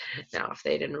 Now, if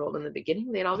they'd enrolled in the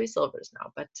beginning, they'd all be silvers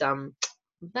now. But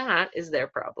that is their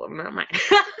problem, not mine.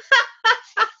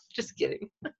 Just kidding.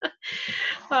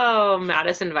 Oh,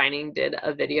 Madison Vining did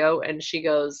a video and she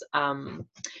goes,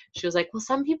 she was like, well,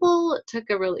 some people took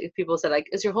people said like,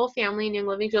 is your whole family in Young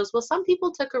Living? She goes, well, some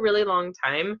people took a really long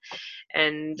time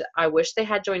and I wish they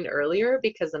had joined earlier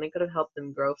because then I could have helped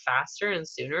them grow faster and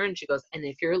sooner. And she goes, and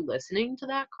if you're listening to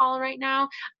that call right now,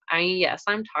 yes,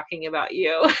 I'm talking about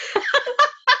you.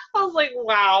 I was like,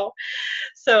 wow.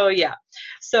 So yeah.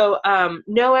 So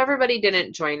no, everybody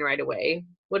didn't join right away.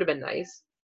 Would have been nice.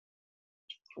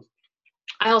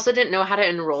 I also didn't know how to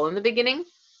enroll in the beginning.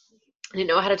 I didn't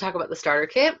know how to talk about the starter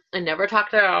kit. I never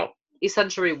talked about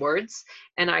essential rewards,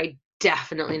 and I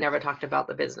definitely never talked about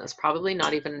the business. Probably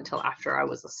not even until after I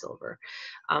was a silver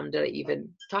did I even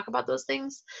talk about those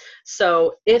things.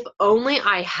 So if only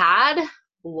I had,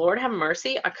 Lord have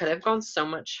mercy, I could have gone so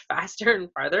much faster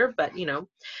and farther. But you know,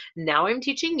 now I'm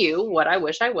teaching you what I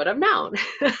wish I would have known.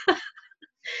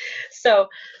 So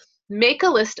make a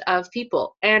list of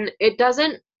people, and it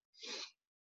doesn't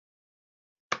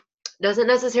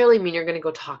necessarily mean you're going to go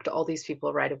talk to all these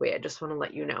people right away. I just want to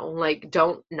let you know, like,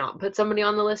 don't not put somebody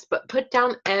on the list, but put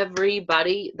down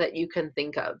everybody that you can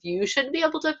think of. You should be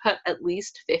able to put at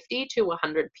least 50 to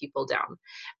 100 people down.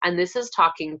 And this is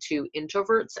talking to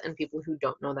introverts and people who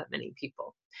don't know that many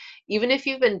people. Even if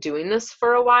you've been doing this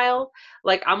for a while,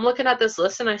 like I'm looking at this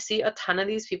list and I see a ton of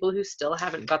these people who still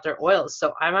haven't got their oils.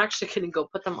 So I'm actually going to go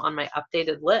put them on my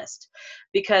updated list,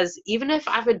 because even if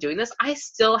I've been doing this, I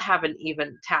still haven't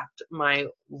even tapped my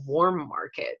warm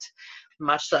market,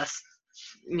 much less,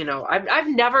 you know, I've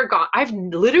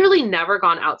literally never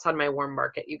gone outside my warm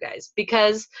market, you guys,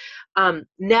 because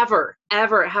never,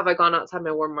 ever have I gone outside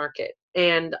my warm market.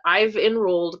 And I've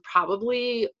enrolled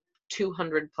probably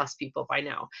 200 plus people by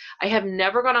now. I have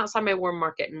never gone outside my warm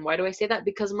market. And why do I say that?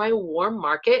 Because my warm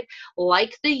market,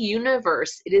 like the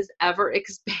universe, it is ever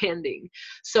expanding.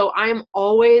 So I'm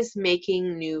always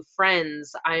making new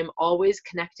friends. I'm always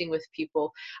connecting with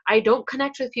people. I don't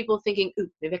connect with people thinking,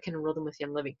 ooh, maybe I can enroll them with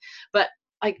Young Living. But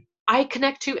like, I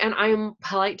connect to, and I'm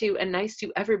polite to and nice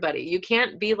to everybody. You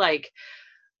can't be like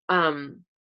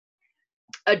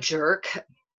a jerk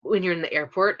when you're in the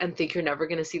airport and think you're never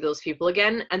going to see those people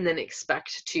again, and then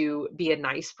expect to be a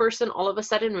nice person all of a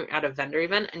sudden when you're at a vendor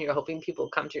event and you're hoping people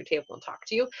come to your table and talk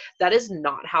to you. That is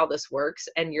not how this works,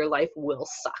 and your life will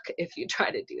suck if you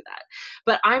try to do that.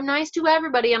 But I'm nice to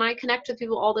everybody and I connect with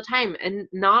people all the time, and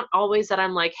not always that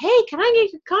I'm like, hey, can I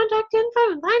get your contact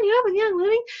info and sign you up with Young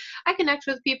Living? I connect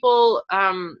with people,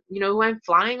 you know, who I'm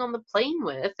flying on the plane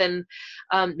with, and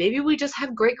maybe we just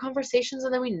have great conversations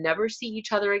and then we never see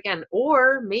each other again.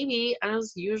 Or maybe,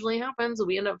 as usually happens,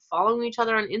 we end up following each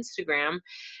other on Instagram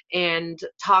and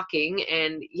talking.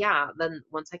 And yeah, then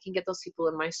once I can get those people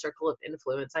in my circle of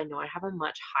influence, I know I have a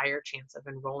much higher chance of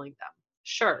enrolling them.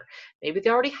 Sure, maybe they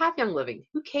already have Young Living.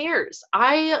 Who cares?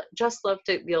 I just love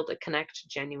to be able to connect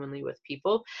genuinely with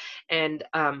people. And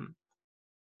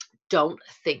don't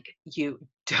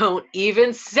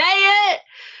even say it.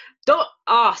 Don't,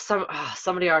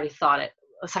 somebody already thought it.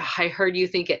 So I heard you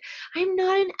think it. I'm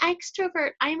not an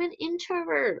extrovert. I'm an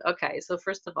introvert. Okay, so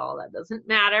first of all, that doesn't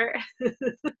matter.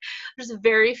 There's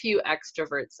very few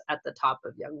extroverts at the top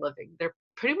of Young Living. They're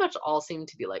pretty much all seem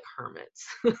to be like hermits.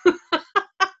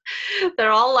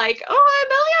 They're all like, oh,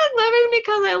 I'm Young Living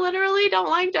because I literally don't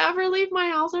like to ever leave my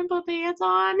house and put pants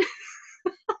on.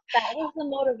 That was the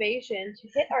motivation to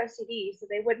hit RCD so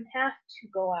they wouldn't have to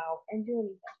go out and do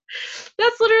anything.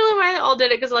 That's literally why they all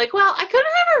did it, because like, well, I couldn't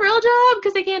have a real job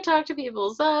because I can't talk to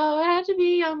people, so I had to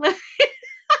be Young Living.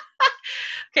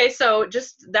 Okay, so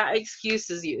just that excuse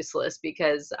is useless,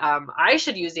 because I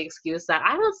should use the excuse that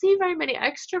I don't see very many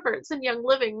extroverts in Young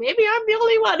Living. Maybe I'm the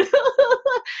only one.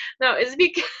 No, it's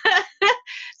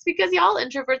because y'all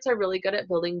introverts are really good at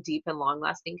building deep and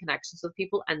long-lasting connections with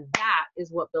people, and that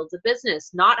is what builds a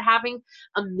business. Not having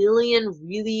a million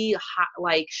really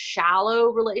like shallow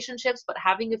relationships, but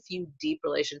having a few deep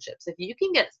relationships. If you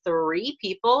can get 3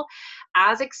 people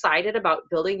as excited about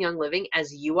building Young Living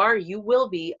as you are, you will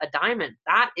be a diamond.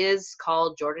 That is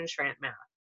called Jordan Schrant math.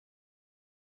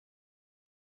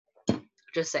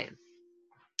 Just saying.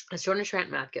 It's Jordan Schrant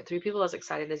math. Get 3 people as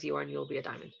excited as you are and you will be a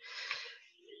diamond.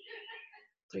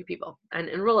 3 people. And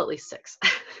enroll at least 6.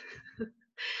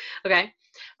 Okay.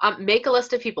 Make a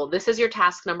list of people. This is your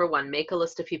task number 1. Make a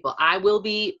list of people. I will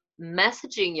be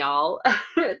messaging y'all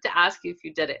to ask you if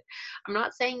you did it. I'm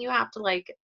not saying you have to like,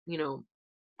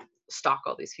 stalk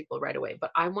all these people right away,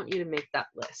 but I want you to make that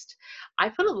list. I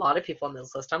put a lot of people on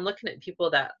this list. I'm looking at people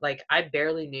that like I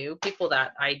barely knew, people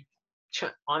that I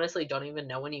honestly don't even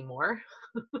know anymore.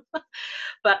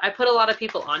 But I put a lot of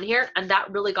people on here, and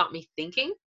that really got me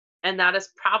thinking. And that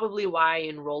is probably why I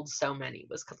enrolled so many,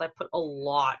 was because I put a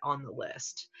lot on the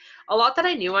list. A lot that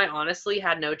I knew I honestly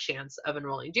had no chance of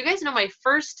enrolling. Do you guys know my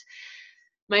first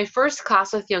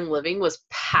class with Young Living was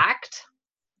packed?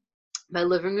 My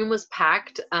living room was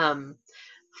packed,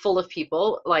 full of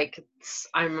people. Like,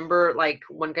 I remember like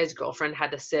one guy's girlfriend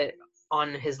had to sit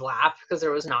on his lap because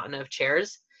there was not enough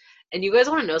chairs. And you guys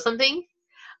want to know something?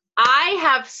 I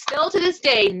have still to this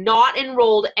day not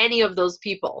enrolled any of those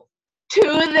people. To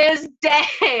this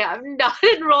day, I've not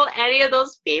enrolled any of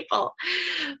those people.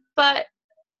 But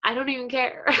I don't even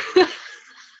care.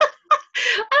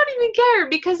 I don't even care,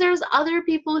 because there's other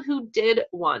people who did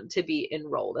want to be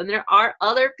enrolled, and there are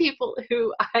other people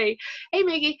who hey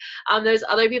Maggie, there's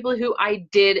other people who I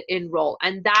did enroll,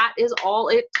 and that is all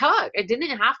it took. It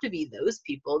didn't have to be those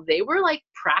people. They were like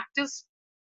practice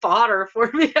fodder for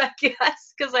me, I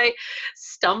guess, because I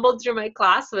stumbled through my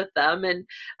class with them, and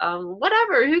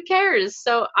whatever, who cares?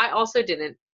 So I also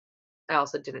didn't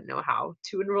know how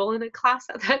to enroll in a class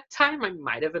at that time. I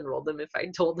might have enrolled them if I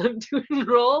told them to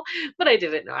enroll, but I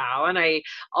didn't know how. And I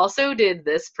also did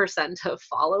this percent of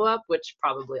follow-up, which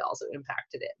probably also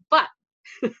impacted it. But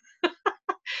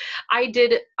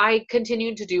I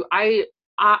continued to do,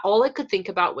 all I could think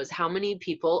about was how many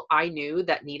people I knew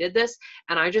that needed this.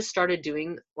 And I just started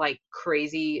doing like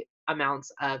crazy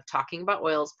amounts of talking about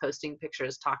oils, posting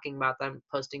pictures, talking about them,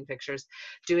 posting pictures,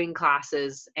 doing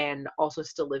classes, and also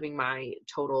still living my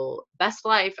total best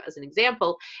life as an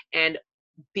example, and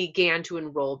began to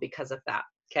enroll because of that.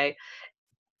 Okay.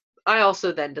 I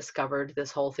also then discovered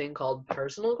this whole thing called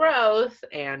personal growth,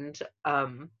 and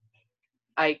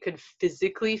I could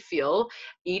physically feel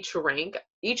each rank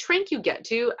you get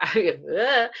to,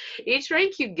 hallelujah,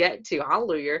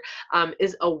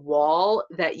 is a wall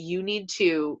that you need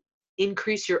to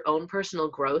increase your own personal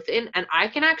growth in. And I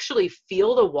can actually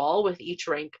feel the wall with each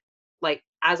rank, like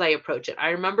as I approach it. I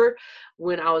remember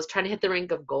when I was trying to hit the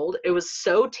rank of gold, it was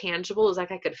so tangible. It was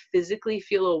like I could physically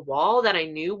feel a wall that I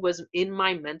knew was in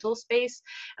my mental space.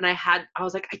 And I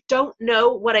was like, I don't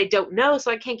know what I don't know, so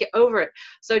I can't get over it.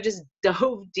 So I just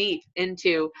dove deep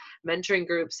into mentoring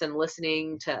groups and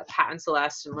listening to Pat and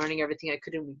Celeste and learning everything I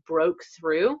could, and we broke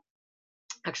through.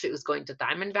 Actually, it was going to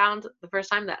Diamond Bound the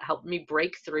first time that helped me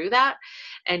break through that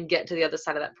and get to the other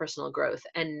side of that personal growth.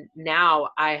 And now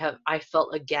I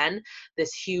felt again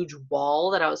this huge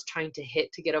wall that I was trying to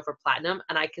hit to get over platinum.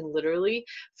 And I can literally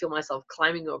feel myself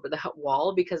climbing over that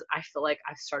wall, because I feel like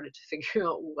I've started to figure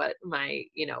out what my,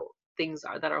 things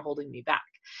are that are holding me back.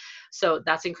 So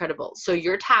that's incredible. So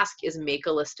your task is make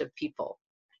a list of people.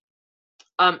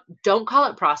 Don't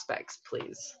call it prospects,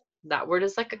 please. That word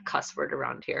is like a cuss word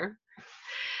around here.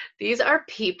 These are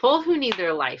people who need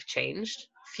their life changed,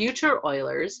 future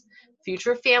Oilers,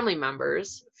 future family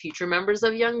members, future members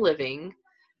of Young Living,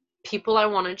 people I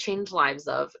want to change lives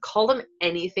of. Call them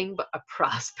anything but a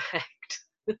prospect.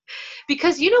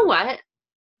 Because you know what?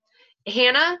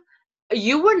 Hannah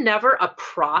you were never a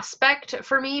prospect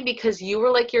for me because you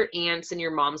were like your aunt's and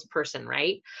your mom's person,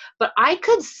 right? But I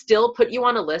could still put you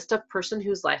on a list of person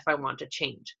whose life I want to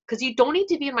change, because you don't need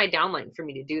to be in my downline for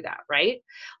me to do that, right?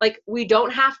 Like, we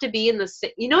don't have to be in the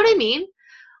same, you know what I mean?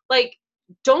 Like,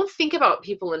 don't think about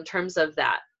people in terms of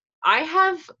that. I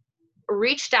have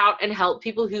reached out and helped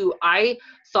people who I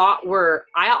thought were,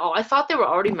 I thought they were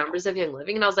already members of Young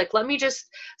Living, and I was like, let me just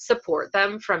support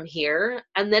them from here,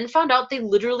 and then found out they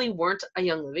literally weren't a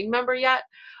Young Living member yet,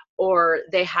 or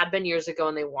they had been years ago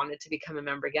and they wanted to become a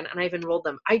member again, and I've enrolled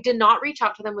them. I did not reach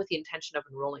out to them with the intention of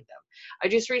enrolling them. I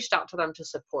just reached out to them to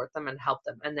support them and help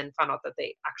them, and then found out that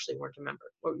they actually weren't a member.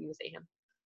 What were you going to say, him?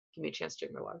 Give me a chance to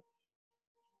drink my water.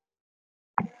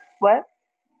 What?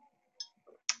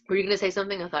 Were you going to say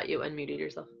something? I thought you unmuted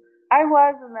yourself. I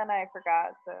was, and then I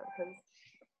forgot. So, 'cause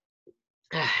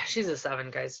She's a 7,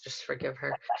 guys. Just forgive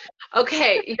her.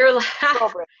 Okay, your last.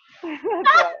 That's why.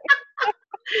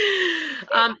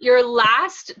 Your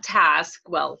last task.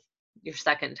 Well, your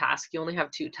second task. You only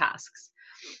have 2 tasks.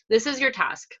 This is your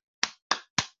task.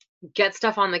 Get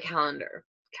stuff on the calendar.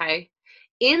 Okay.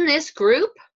 In this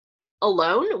group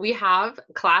alone, we have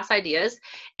class ideas,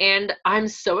 and I'm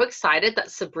so excited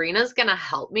that Sabrina's gonna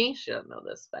help me. She doesn't know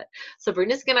this, but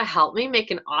Sabrina's gonna help me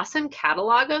make an awesome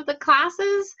catalog of the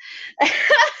classes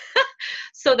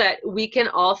so that we can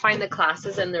all find the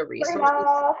classes and the resources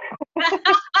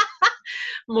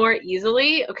more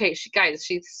easily. Okay, guys,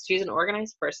 she's an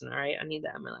organized person. All right, I need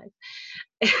that in my life.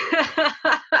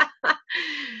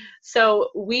 So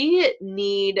we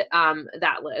need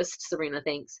that list. Sabrina,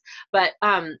 thanks. But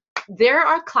there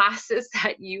are classes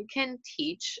that you can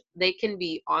teach. They can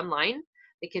be online.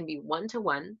 They can be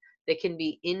one-to-one. They can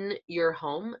be in your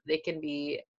home. They can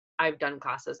be, I've done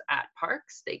classes at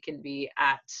parks. They can be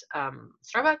at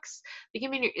Starbucks. They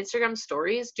can be in your Instagram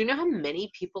stories. Do you know how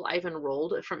many people I've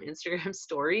enrolled from Instagram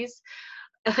stories?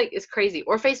 Like, it's crazy.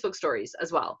 Or Facebook stories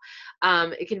as well.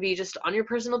 It can be just on your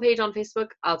personal page on Facebook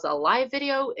as a live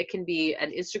video. It can be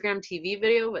an Instagram TV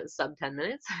video with sub 10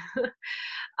 minutes.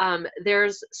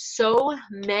 There's so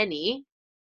many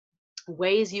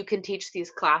ways you can teach these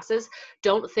classes.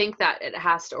 Don't think that it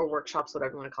has to, or workshops,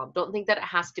 whatever you want to call them, don't think that it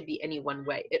has to be any one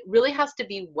way. It really has to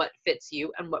be what fits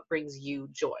you and what brings you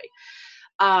joy.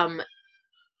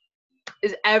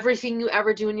 Is everything you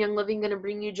ever do in Young Living going to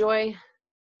bring you joy?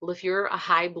 Well, if you're a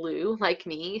high blue like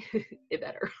me, it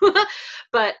better.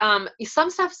 But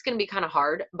some stuff is going to be kind of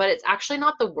hard, but it's actually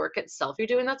not the work itself you're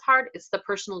doing that's hard. It's the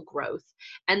personal growth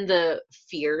and the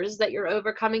fears that you're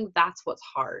overcoming. That's what's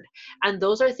hard. And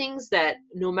those are things that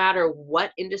no matter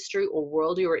what industry or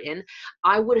world you were in,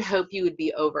 I would hope you would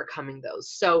be overcoming those.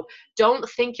 So don't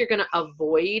think you're going to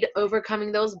avoid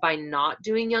overcoming those by not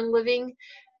doing Young Living.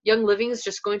 Young Living is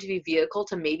just going to be a vehicle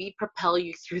to maybe propel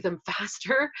you through them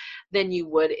faster than you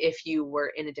would if you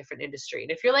were in a different industry.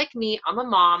 And if you're like me, I'm a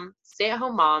mom,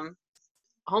 stay-at-home mom,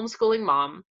 homeschooling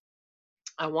mom.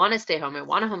 I want to stay home. I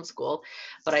want to homeschool,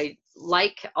 but I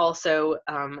like also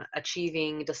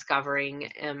achieving, discovering,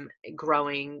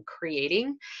 growing,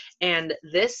 creating. And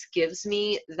this gives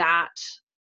me that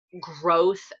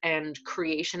growth and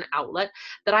creation outlet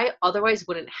that I otherwise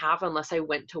wouldn't have unless I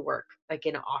went to work like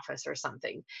in an office or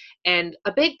something. And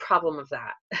a big problem of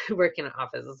that working in an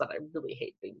office is that I really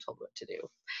hate being told what to do.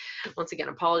 Once again,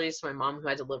 apologies to my mom who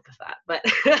had to live with that, but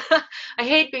I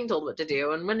hate being told what to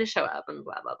do and when to show up and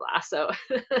blah, blah, blah. So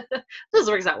this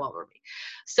works out well for me.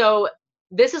 So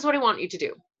this is what I want you to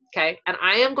do. Okay. And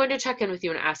I am going to check in with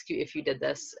you and ask you if you did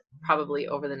this probably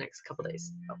over the next couple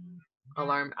days.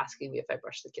 Alarm asking me if I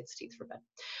brush the kids' teeth for bed.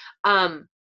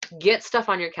 Get stuff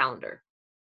on your calendar.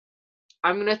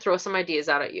 I'm going to throw some ideas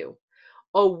out at you.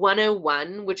 A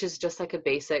 101, which is just like a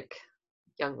basic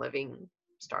Young Living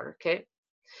starter kit.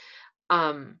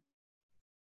 A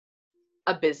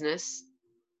business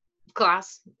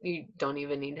class. You don't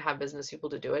even need to have business people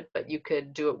to do it, but you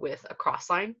could do it with a cross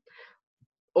line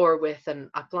or with an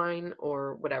upline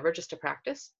or whatever, just to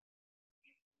practice.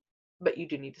 But you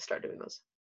do need to start doing those.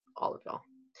 All of y'all.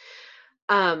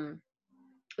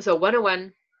 So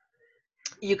 101,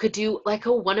 you could do like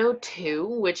a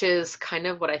 102, which is kind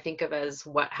of what I think of as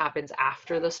what happens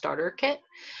after the starter kit.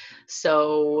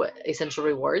 So essential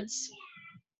rewards.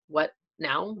 What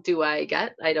now do I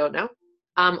get? I don't know.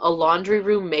 A laundry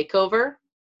room makeover.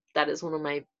 That is one of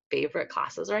my favorite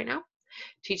classes right now.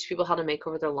 Teach people how to make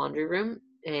over their laundry room,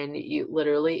 and you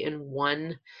literally in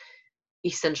one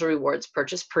essential rewards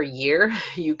purchase per year,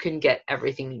 you can get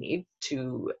everything you need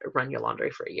to run your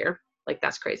laundry for a year. Like,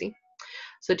 that's crazy.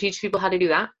 So teach people how to do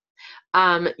that.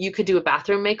 You could do a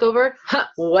bathroom makeover.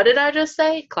 What did I just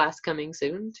say? Class coming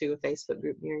soon to a Facebook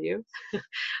group near you.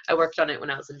 I worked on it when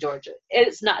I was in Georgia.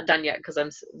 It's not done yet because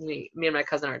me and my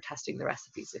cousin are testing the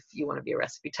recipes. If you want to be a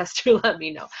recipe tester, let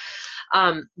me know.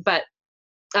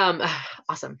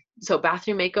 Awesome. So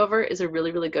bathroom makeover is a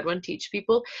really, really good one. Teach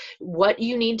people. What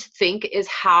you need to think is,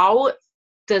 how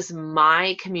does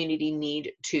my community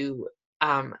need to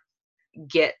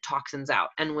get toxins out?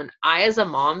 And when I, as a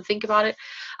mom, think about it,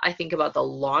 I think about the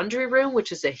laundry room,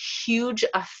 which is a huge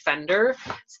offender.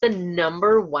 It's the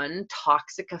number one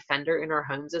toxic offender in our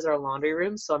homes, is our laundry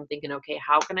room. So I'm thinking, okay,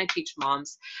 how can I teach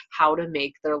moms how to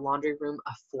make their laundry room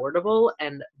affordable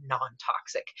and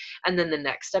non-toxic? And then the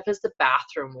next step is the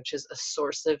bathroom, which is a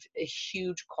source of a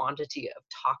huge quantity of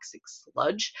toxic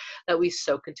sludge that we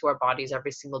soak into our bodies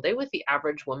every single day, with the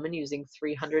average woman using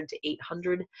 300 to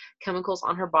 800 chemicals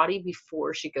on her body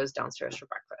before she goes downstairs for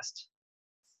breakfast.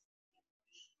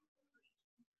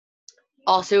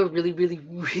 Also, a really, really,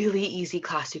 really easy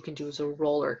class you can do is a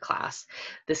roller class.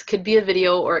 This could be a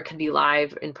video or it could be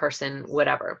live, in person,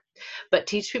 whatever. But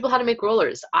teach people how to make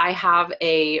rollers. I have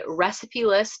a recipe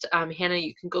list. Hannah,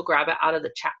 you can go grab it out of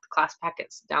the chat class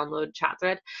packets, download chat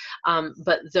thread.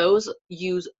 But those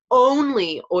use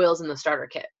only oils in the starter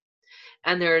kit.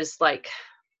 And there's like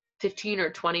 15 or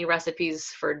 20 recipes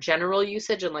for general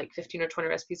usage and like 15 or 20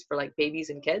 recipes for like babies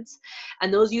and kids.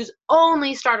 And those use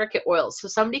only starter kit oils. So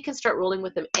somebody can start rolling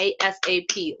with them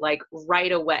ASAP, like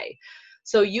right away.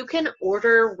 So you can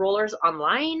order rollers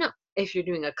online if you're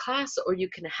doing a class, or you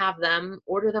can have them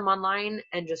order them online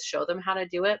and just show them how to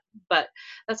do it. But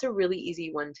that's a really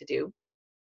easy one to do,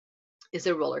 is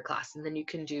a roller class. And then you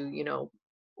can do, you know,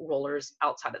 rollers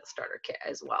outside of the starter kit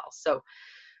as well. So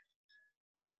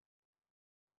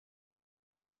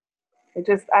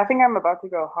I think I'm about to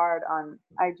go hard on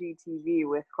IGTV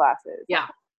with classes. yeah,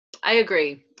 I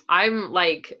agree. I'm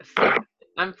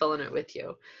filling it with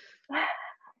you.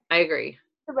 I agree.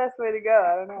 The best way to go.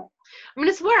 I don't know. I mean,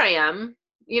 it's where I am,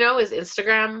 you know, is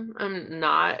Instagram. I'm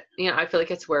not, you know, I feel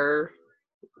like it's where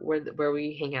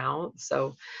we hang out.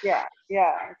 So yeah,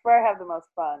 it's where I have the most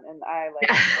fun, and I like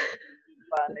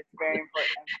fun. It's very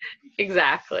important.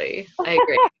 Exactly. I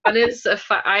agree. Fun is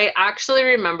I actually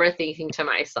remember thinking to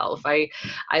myself, I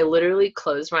literally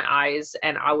closed my eyes,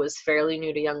 and I was fairly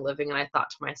new to Young Living, and I thought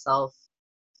to myself,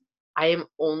 I am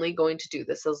only going to do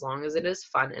this as long as it is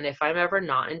fun. And if I'm ever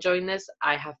not enjoying this,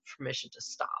 I have permission to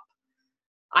stop.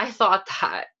 I thought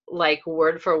that, like,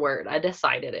 word for word. I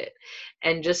decided it.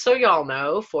 And just so y'all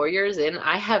know, 4 years in,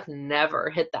 I have never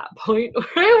hit that point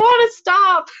where I want to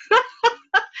stop.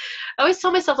 I always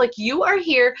tell myself, like, you are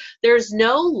here. There's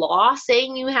no law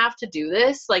saying you have to do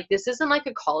this. Like, this isn't like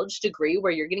a college degree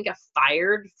where you're going to get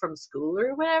fired from school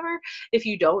or whatever if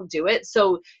you don't do it.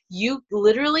 So you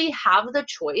literally have the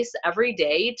choice every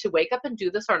day to wake up and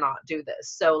do this or not do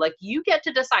this. So, like, you get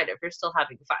to decide if you're still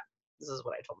having fun. This is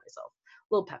what I told myself.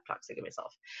 Little pep talks I give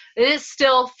myself. It is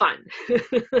still fun.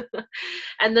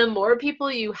 And the more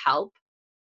people you help,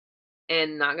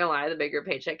 and not gonna lie, the bigger your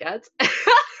paycheck gets,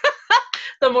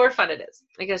 the more fun it is.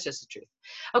 I guess just the truth.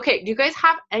 Okay, do you guys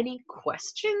have any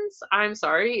questions? I'm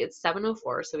sorry, it's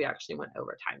 7:04, so we actually went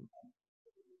over time.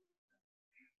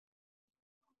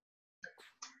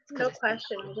 No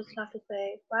question. I just have to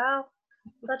say, wow,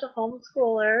 I'm such a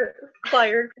homeschooler,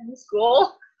 fired from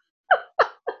school.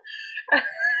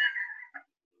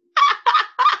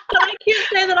 I can't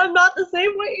say that I'm not the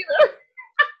same way either.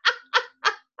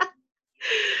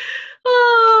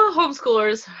 Oh,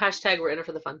 homeschoolers, hashtag we're in it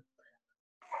for the fun.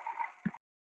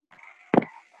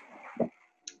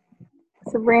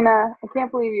 Sabrina, I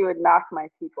can't believe you would knock my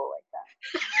people like that.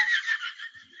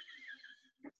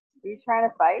 Are you trying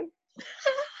to fight?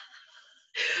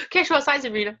 Okay, show outside,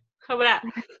 Sabrina. How about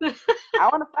that? I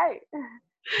want to fight.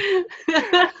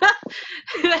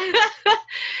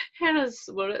 Hannah's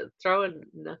throwing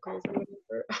knuckles or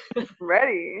whatever.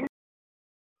 Ready.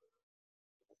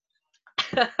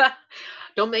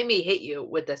 Don't make me hit you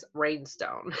with this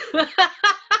rainstone.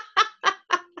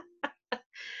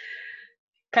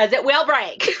 Because it will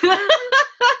break.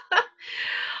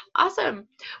 Awesome.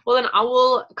 Well, then I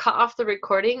will cut off the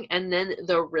recording, and then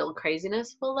the real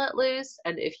craziness will let loose.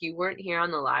 And if you weren't here on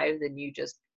the live, then you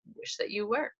just wish that you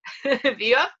were. If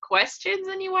you have questions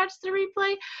and you watch the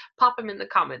replay, pop them in the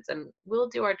comments, and we'll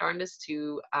do our darndest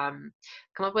to come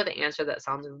up with an answer that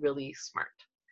sounds really smart.